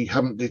that we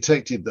haven't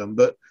detected them,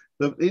 but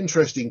the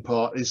interesting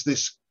part is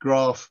this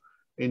graph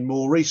in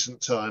more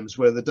recent times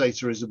where the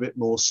data is a bit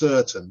more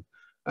certain.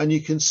 And you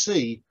can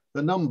see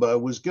the number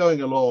was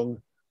going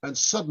along and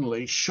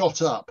suddenly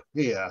shot up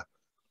here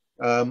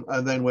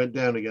and then went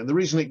down again. The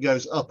reason it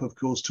goes up, of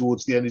course,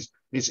 towards the end is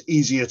it's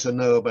easier to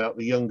know about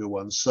the younger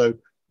ones. So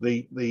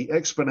the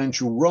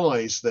exponential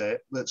rise there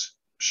that's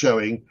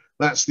showing,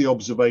 that's the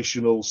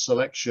observational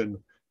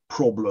selection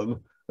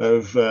problem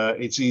of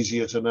it's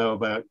easier to know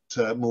about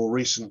more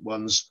recent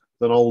ones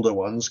than older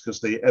ones because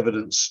the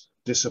evidence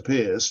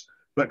disappears.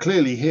 But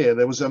clearly here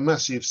there was a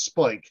massive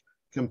spike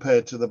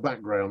compared to the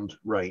background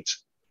rate.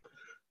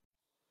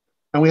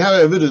 And we have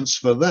evidence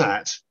for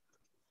that.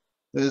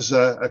 There's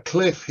a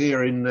cliff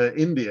here in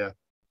India,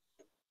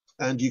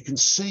 and you can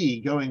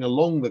see going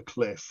along the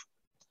cliff,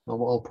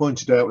 I'll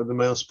point it out with the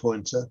mouse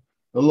pointer,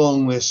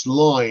 along this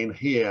line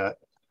here,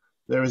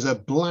 there is a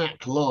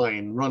black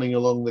line running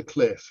along the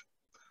cliff.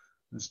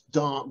 This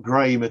dark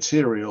grey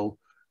material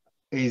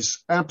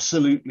is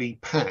absolutely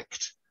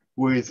packed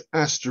with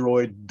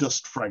asteroid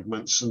dust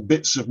fragments and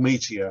bits of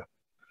meteor.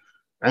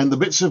 And the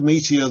bits of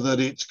meteor that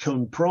it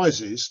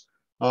comprises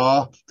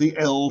are the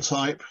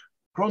L-type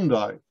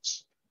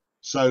chrondites.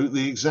 So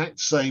the exact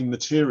same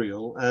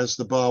material as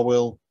the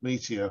Barwell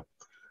meteor.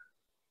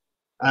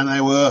 And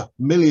there were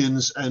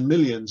millions and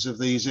millions of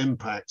these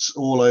impacts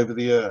all over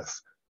the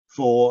Earth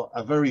for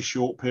a very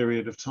short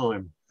period of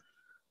time.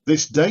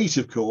 This date,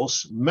 of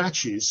course,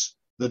 matches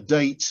the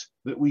date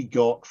that we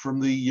got from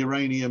the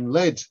uranium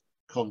lead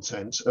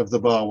content of the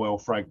Barwell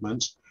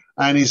fragment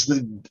and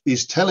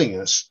is telling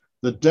us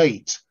the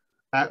date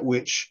at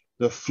which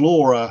the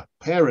flora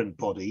parent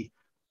body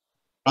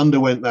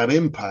underwent that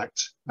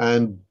impact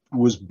and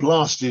was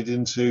blasted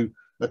into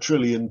a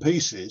trillion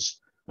pieces,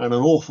 and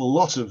an awful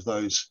lot of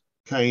those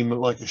came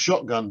like a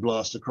shotgun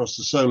blast across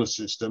the solar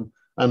system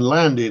and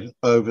landed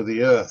over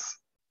the Earth.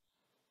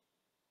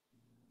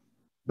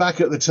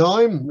 Back at the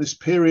time, this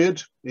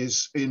period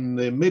is in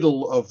the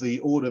middle of the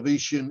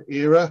Ordovician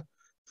era,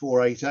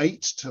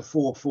 488 to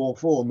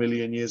 444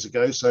 million years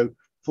ago, so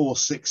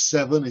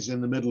 467 is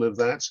in the middle of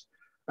that.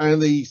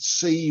 And the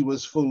sea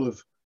was full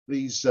of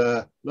these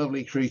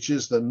lovely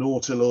creatures, the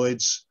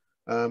nautiloids,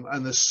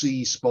 and the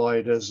sea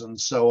spiders and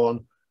so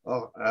on,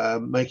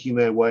 making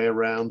their way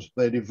around.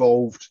 They'd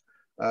evolved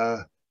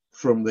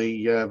from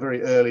the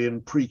very early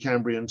and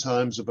Precambrian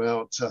times,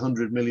 about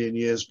 100 million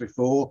years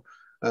before,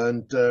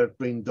 and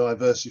been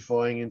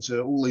diversifying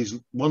into all these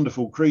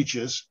wonderful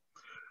creatures.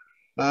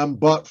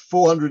 But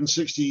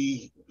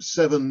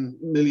 467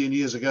 million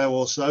years ago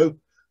or so,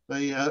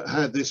 they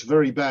had this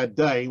very bad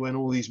day when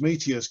all these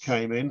meteors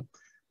came in.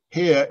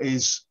 Here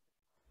is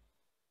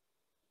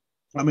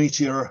a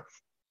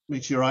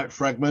meteorite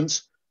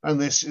fragment,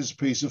 and this is a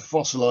piece of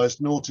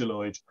fossilized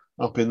nautiloid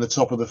up in the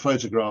top of the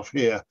photograph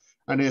here.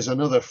 And here's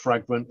another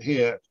fragment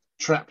here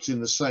trapped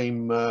in the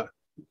same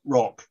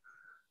rock.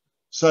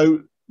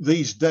 So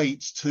these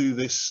date to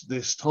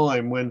this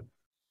time when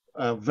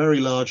a very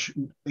large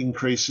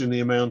increase in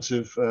the amount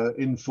of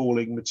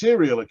infalling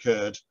material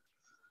occurred,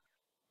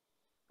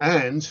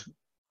 and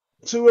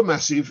to a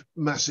massive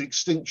mass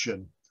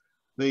extinction.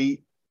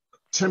 The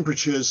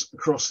temperatures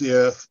across the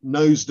Earth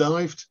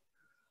nosedived.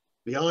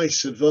 The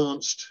ice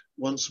advanced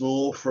once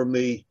more from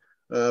the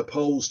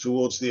poles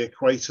towards the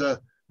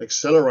equator,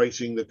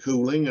 accelerating the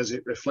cooling as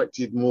it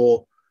reflected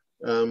more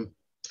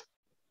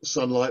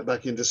sunlight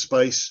back into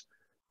space.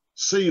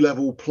 Sea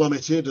level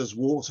plummeted as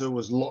water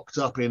was locked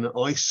up in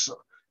ice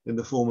in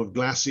the form of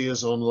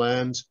glaciers on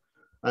land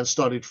and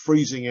started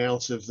freezing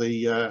out of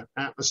the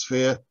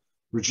atmosphere,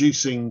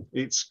 reducing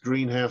its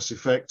greenhouse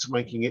effect,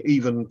 making it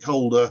even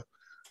colder.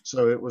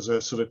 So it was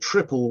a sort of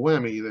triple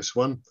whammy, this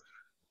one.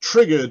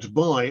 triggered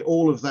by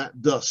all of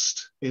that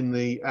dust in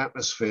the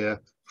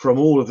atmosphere from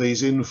all of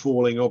these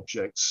infalling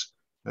objects,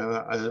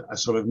 a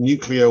sort of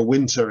nuclear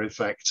winter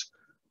effect,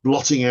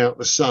 blotting out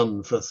the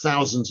sun for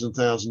thousands and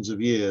thousands of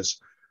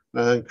years,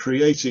 and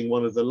creating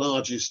one of the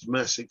largest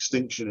mass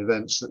extinction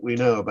events that we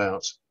know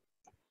about.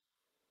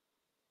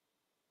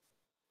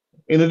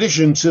 In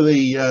addition to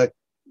the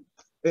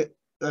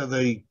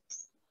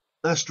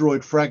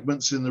asteroid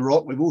fragments in the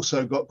rock, we've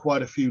also got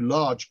quite a few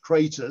large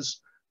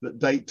craters that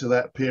date to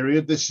that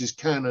period. This is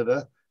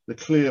Canada, the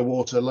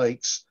Clearwater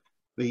Lakes.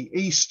 The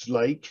East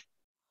Lake,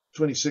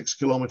 26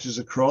 kilometers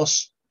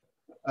across,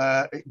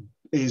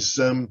 is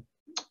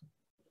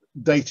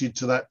dated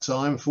to that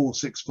time,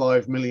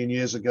 465 million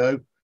years ago,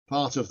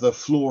 part of the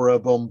Flora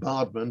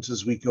bombardment,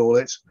 as we call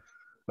it.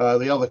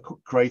 The other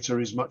crater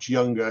is much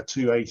younger,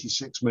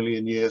 286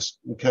 million years,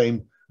 and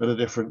came at a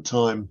different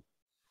time.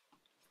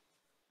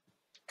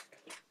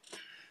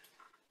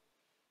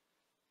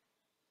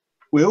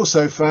 We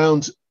also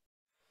found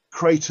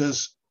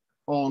craters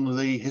on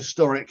the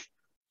historic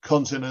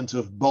continent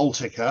of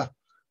Baltica.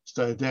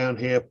 So down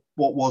here,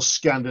 what was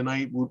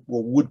Scandinavia, or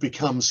would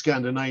become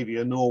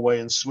Scandinavia, Norway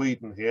and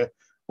Sweden here.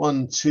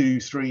 1, 2,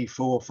 3,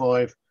 4,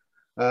 5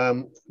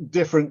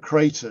 different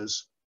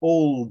craters,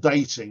 all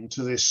dating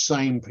to this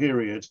same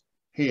period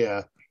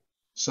here.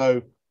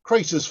 So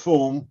craters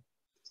form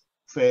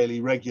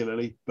fairly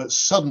regularly, but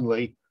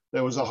suddenly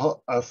there was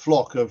a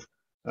flock of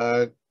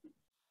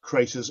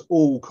craters,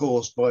 all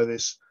caused by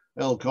this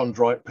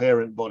L-chondrite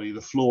parent body,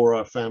 the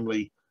Flora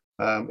family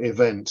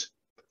event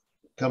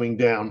coming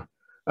down.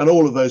 And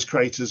all of those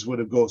craters would,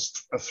 of course,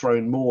 have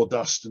thrown more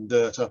dust and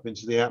dirt up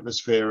into the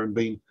atmosphere and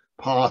been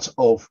part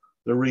of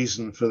the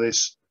reason for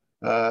this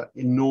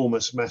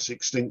enormous mass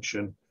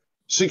extinction.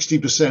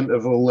 60%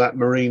 of all that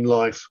marine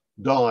life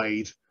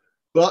died,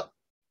 but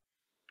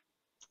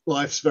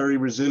life's very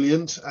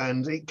resilient,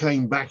 and it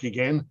came back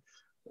again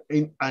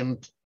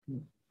and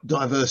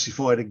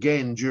diversified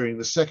again during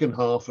the second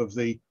half of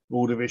the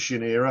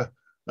Ordovician era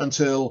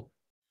until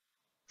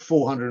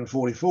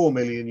 444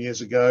 million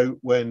years ago,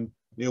 when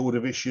the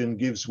Ordovician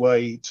gives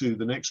way to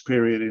the next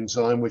period in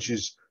time, which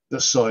is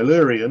the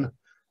Silurian.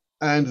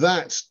 And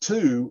that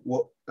too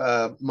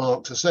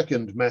marked a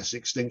second mass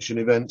extinction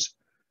event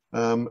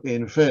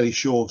in fairly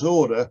short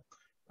order.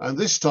 And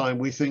this time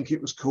we think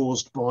it was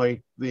caused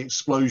by the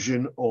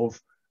explosion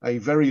of a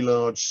very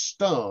large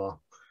star.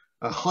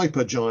 A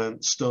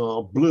hypergiant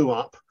star blew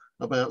up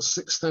about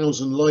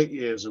 6,000 light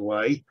years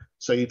away.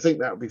 So you'd think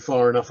that would be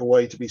far enough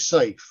away to be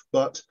safe,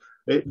 but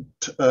it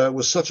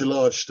was such a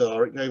large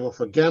star, it gave off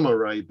a gamma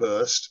ray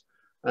burst,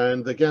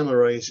 and the gamma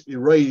rays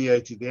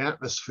irradiated the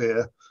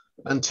atmosphere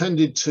and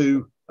tended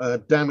to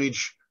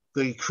damage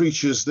the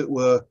creatures that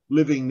were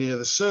living near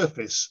the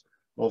surface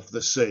of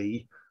the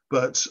sea,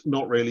 but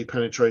not really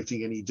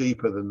penetrating any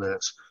deeper than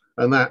that.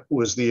 And that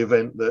was the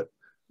event that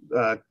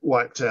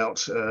wiped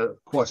out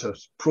quite a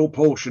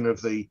proportion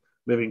of the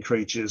living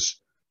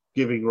creatures,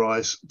 giving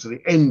rise to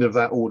the end of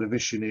that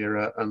Ordovician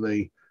era and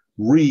the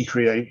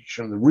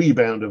recreation, the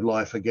rebound of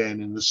life again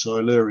in the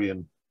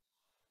Silurian.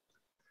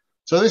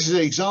 So this is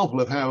an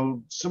example of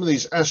how some of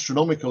these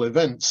astronomical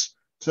events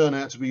turn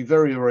out to be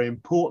very, very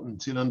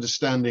important in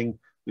understanding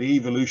the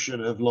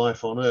evolution of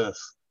life on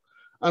Earth.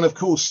 And of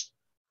course,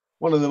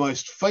 one of the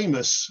most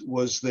famous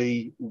was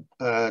the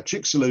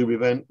Chicxulub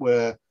event,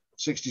 where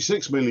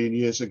 66 million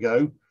years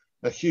ago,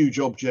 a huge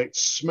object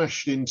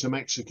smashed into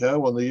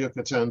Mexico on the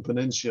Yucatan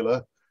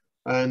Peninsula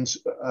and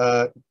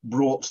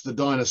brought the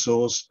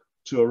dinosaurs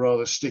to a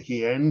rather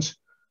sticky end.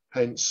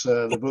 Hence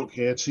the book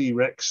here,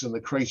 T-Rex and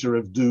the Crater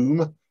of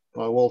Doom,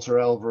 by Walter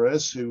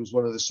Alvarez, who was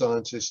one of the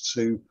scientists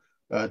who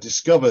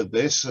discovered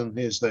this. And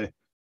here's the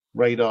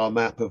radar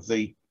map of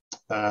the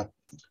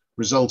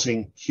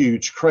resulting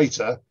huge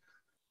crater.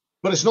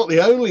 But it's not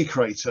the only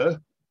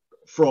crater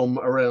from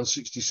around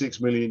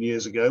 66 million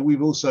years ago.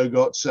 We've also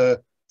got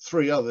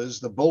 3 others: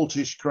 the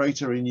Baltish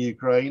crater in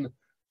Ukraine,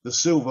 the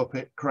Silver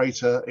Pit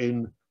crater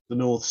in the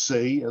North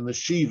Sea, and the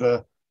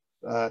Shiva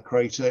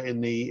crater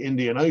in the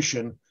Indian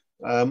Ocean,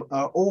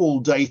 are all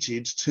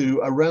dated to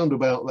around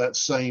about that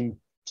same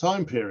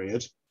time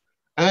period.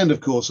 And of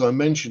course, I'm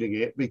mentioning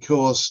it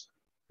because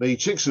the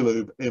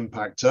Chicxulub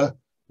impactor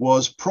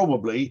was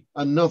probably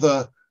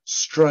another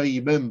stray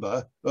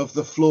member of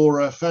the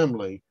Flora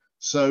family.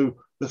 So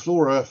the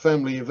Flora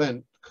family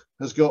event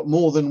has got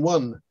more than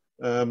one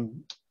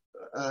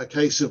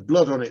case of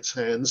blood on its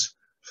hands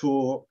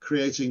for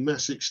creating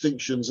mass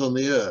extinctions on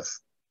the Earth.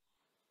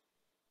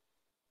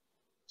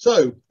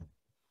 So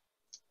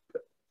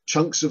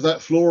chunks of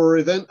that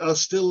Flora event are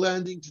still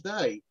landing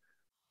today,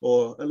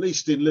 or at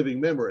least in living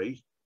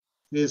memory.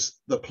 Here's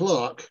the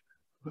plaque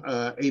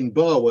in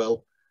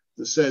Barwell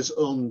that says,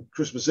 on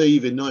Christmas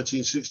Eve in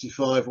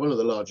 1965, one of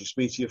the largest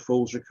meteor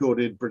falls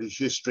recorded in British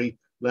history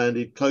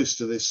landed close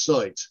to this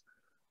site.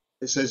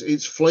 It says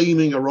its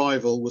flaming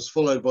arrival was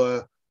followed by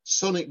a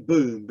sonic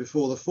boom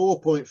before the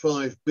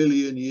 4.5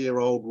 billion year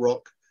old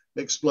rock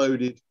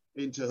exploded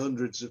into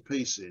hundreds of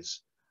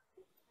pieces.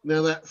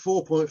 Now that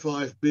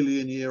 4.5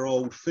 billion year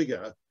old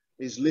figure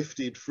is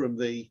lifted from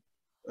the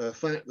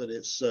fact that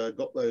it's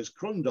got those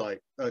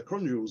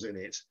chondrules in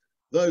it,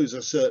 those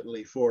are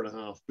certainly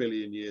 4.5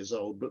 billion years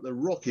old, but the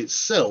rock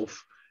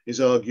itself is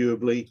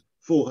arguably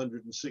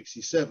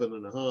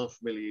 467.5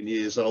 million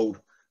years old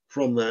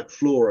from that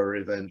flora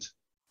event.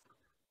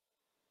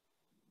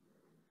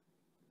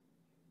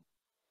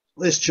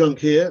 This chunk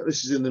here,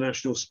 this is in the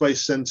National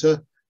Space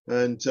Centre,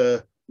 and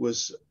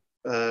was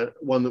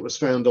one that was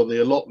found on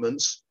the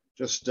allotments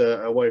just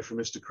away from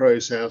Mr.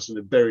 Crow's house, and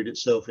had buried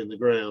itself in the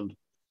ground.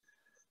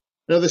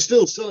 Now they're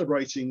still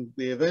celebrating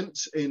the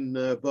event in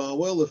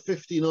Barwell. The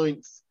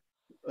 59th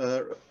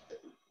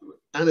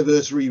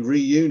anniversary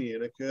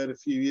reunion occurred a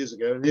few years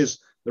ago, and here's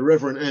the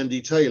Reverend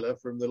Andy Taylor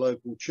from the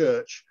local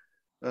church.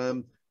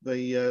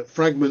 The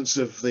fragments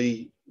of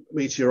the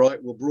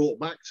meteorite were brought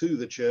back to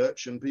the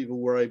church, and people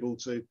were able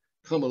to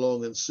come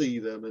along and see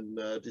them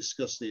and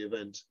discuss the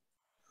event.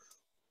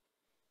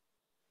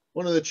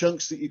 One of the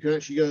chunks that you can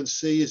actually go and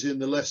see is in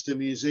the Leicester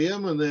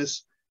Museum, and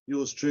there's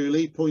yours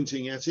truly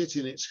pointing at it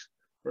in its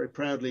very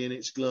proudly in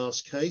its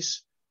glass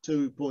case,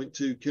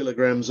 2.2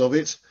 kilograms of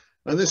it.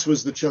 And this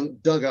was the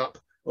chunk dug up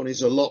on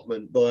his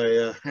allotment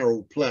by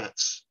Harold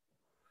Platts.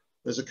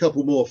 There's a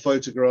couple more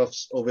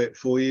photographs of it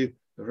for you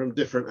from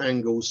different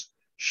angles,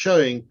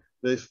 showing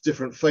the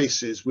different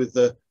faces with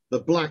the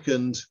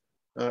blackened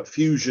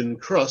fusion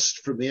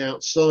crust from the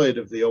outside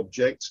of the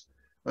object,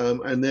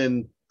 and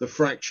then the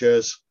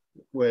fractures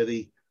where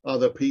the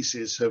other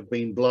pieces have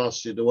been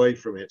blasted away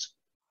from it.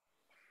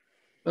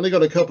 And they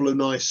got a couple of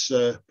nice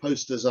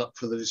posters up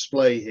for the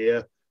display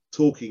here,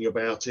 talking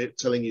about it,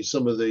 telling you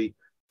some of the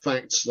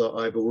facts that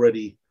I've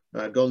already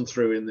gone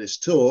through in this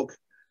talk.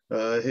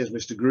 Here's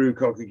Mr.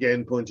 Grewcock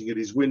again pointing at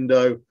his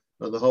window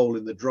and the hole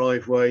in the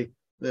driveway.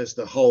 There's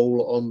the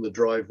hole on the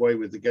driveway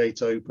with the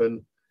gate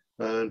open,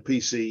 and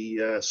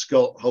PC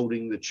Scott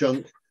holding the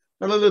chunk,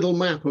 and a little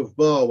map of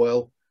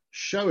Barwell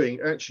showing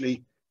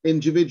actually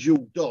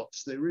individual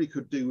dots. They really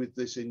could do with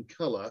this in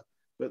colour,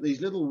 but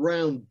these little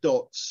round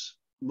dots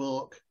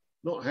mark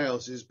not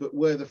houses, but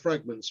where the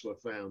fragments were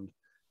found.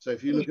 So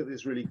if you look at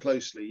this really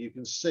closely, you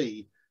can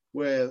see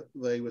where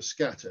they were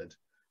scattered.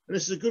 And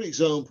this is a good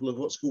example of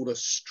what's called a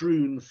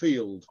strewn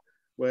field,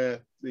 where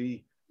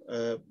the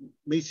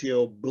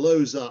meteor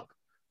blows up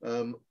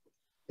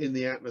in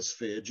the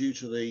atmosphere due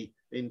to the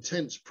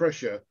intense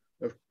pressure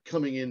of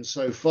coming in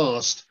so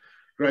fast,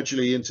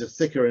 gradually into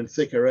thicker and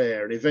thicker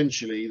air, and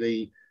eventually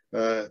the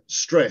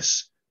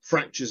stress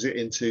fractures it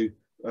into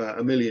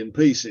a million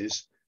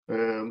pieces,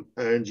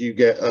 and you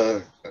get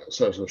a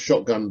sort of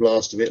shotgun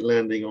blast of it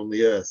landing on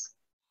the earth.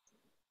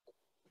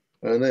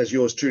 And there's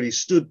yours truly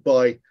stood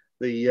by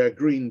the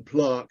green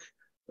plaque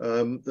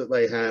that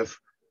they have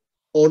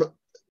on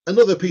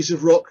another piece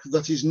of rock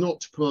that is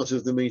not part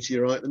of the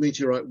meteorite. The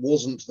meteorite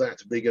wasn't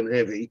that big and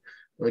heavy.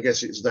 I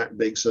guess it's that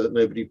big so that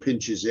nobody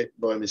pinches it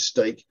by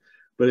mistake,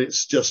 but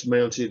it's just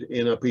mounted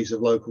in a piece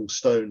of local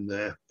stone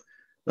there.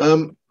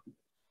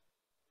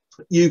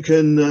 You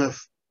can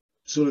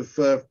sort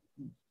of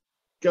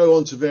go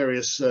on to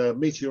various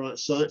meteorite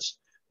sites,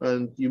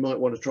 and you might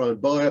want to try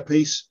and buy a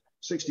piece.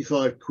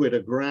 65 quid a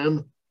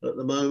gram at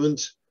the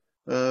moment.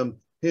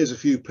 Here's a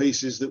few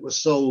pieces that were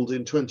sold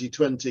in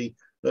 2020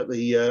 at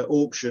the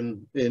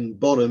auction in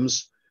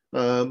Bonhams,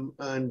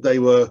 and they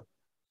were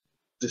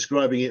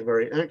describing it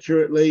very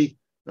accurately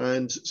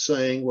and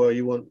saying, well,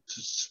 you want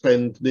to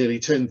spend nearly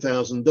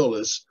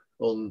 $10,000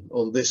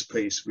 on this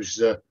piece, which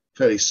is a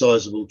fairly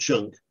sizable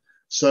chunk.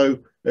 So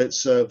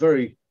it's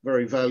very,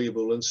 very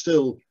valuable and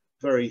still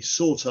very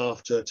sought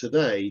after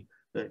today,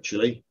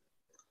 actually.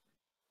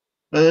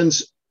 And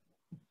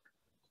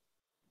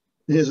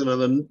here's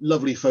another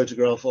lovely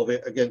photograph of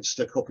it against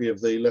a copy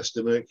of the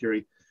Leicester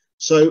Mercury.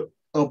 So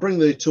I'll bring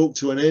the talk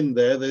to an end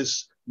there.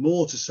 There's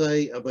more to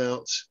say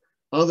about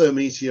other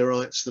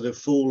meteorites that have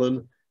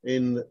fallen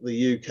in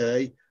the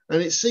UK.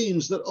 And it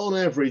seems that on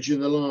average in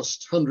the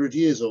last 100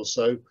 years or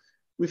so,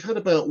 we've had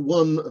about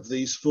one of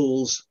these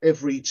falls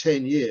every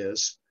 10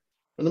 years.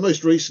 And the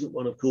most recent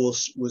one, of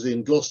course, was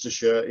in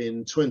Gloucestershire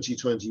in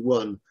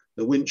 2021,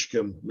 the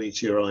Winchcombe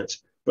meteorite.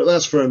 But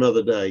that's for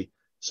another day.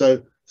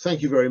 So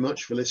thank you very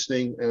much for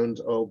listening, and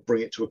I'll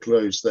bring it to a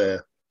close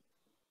there.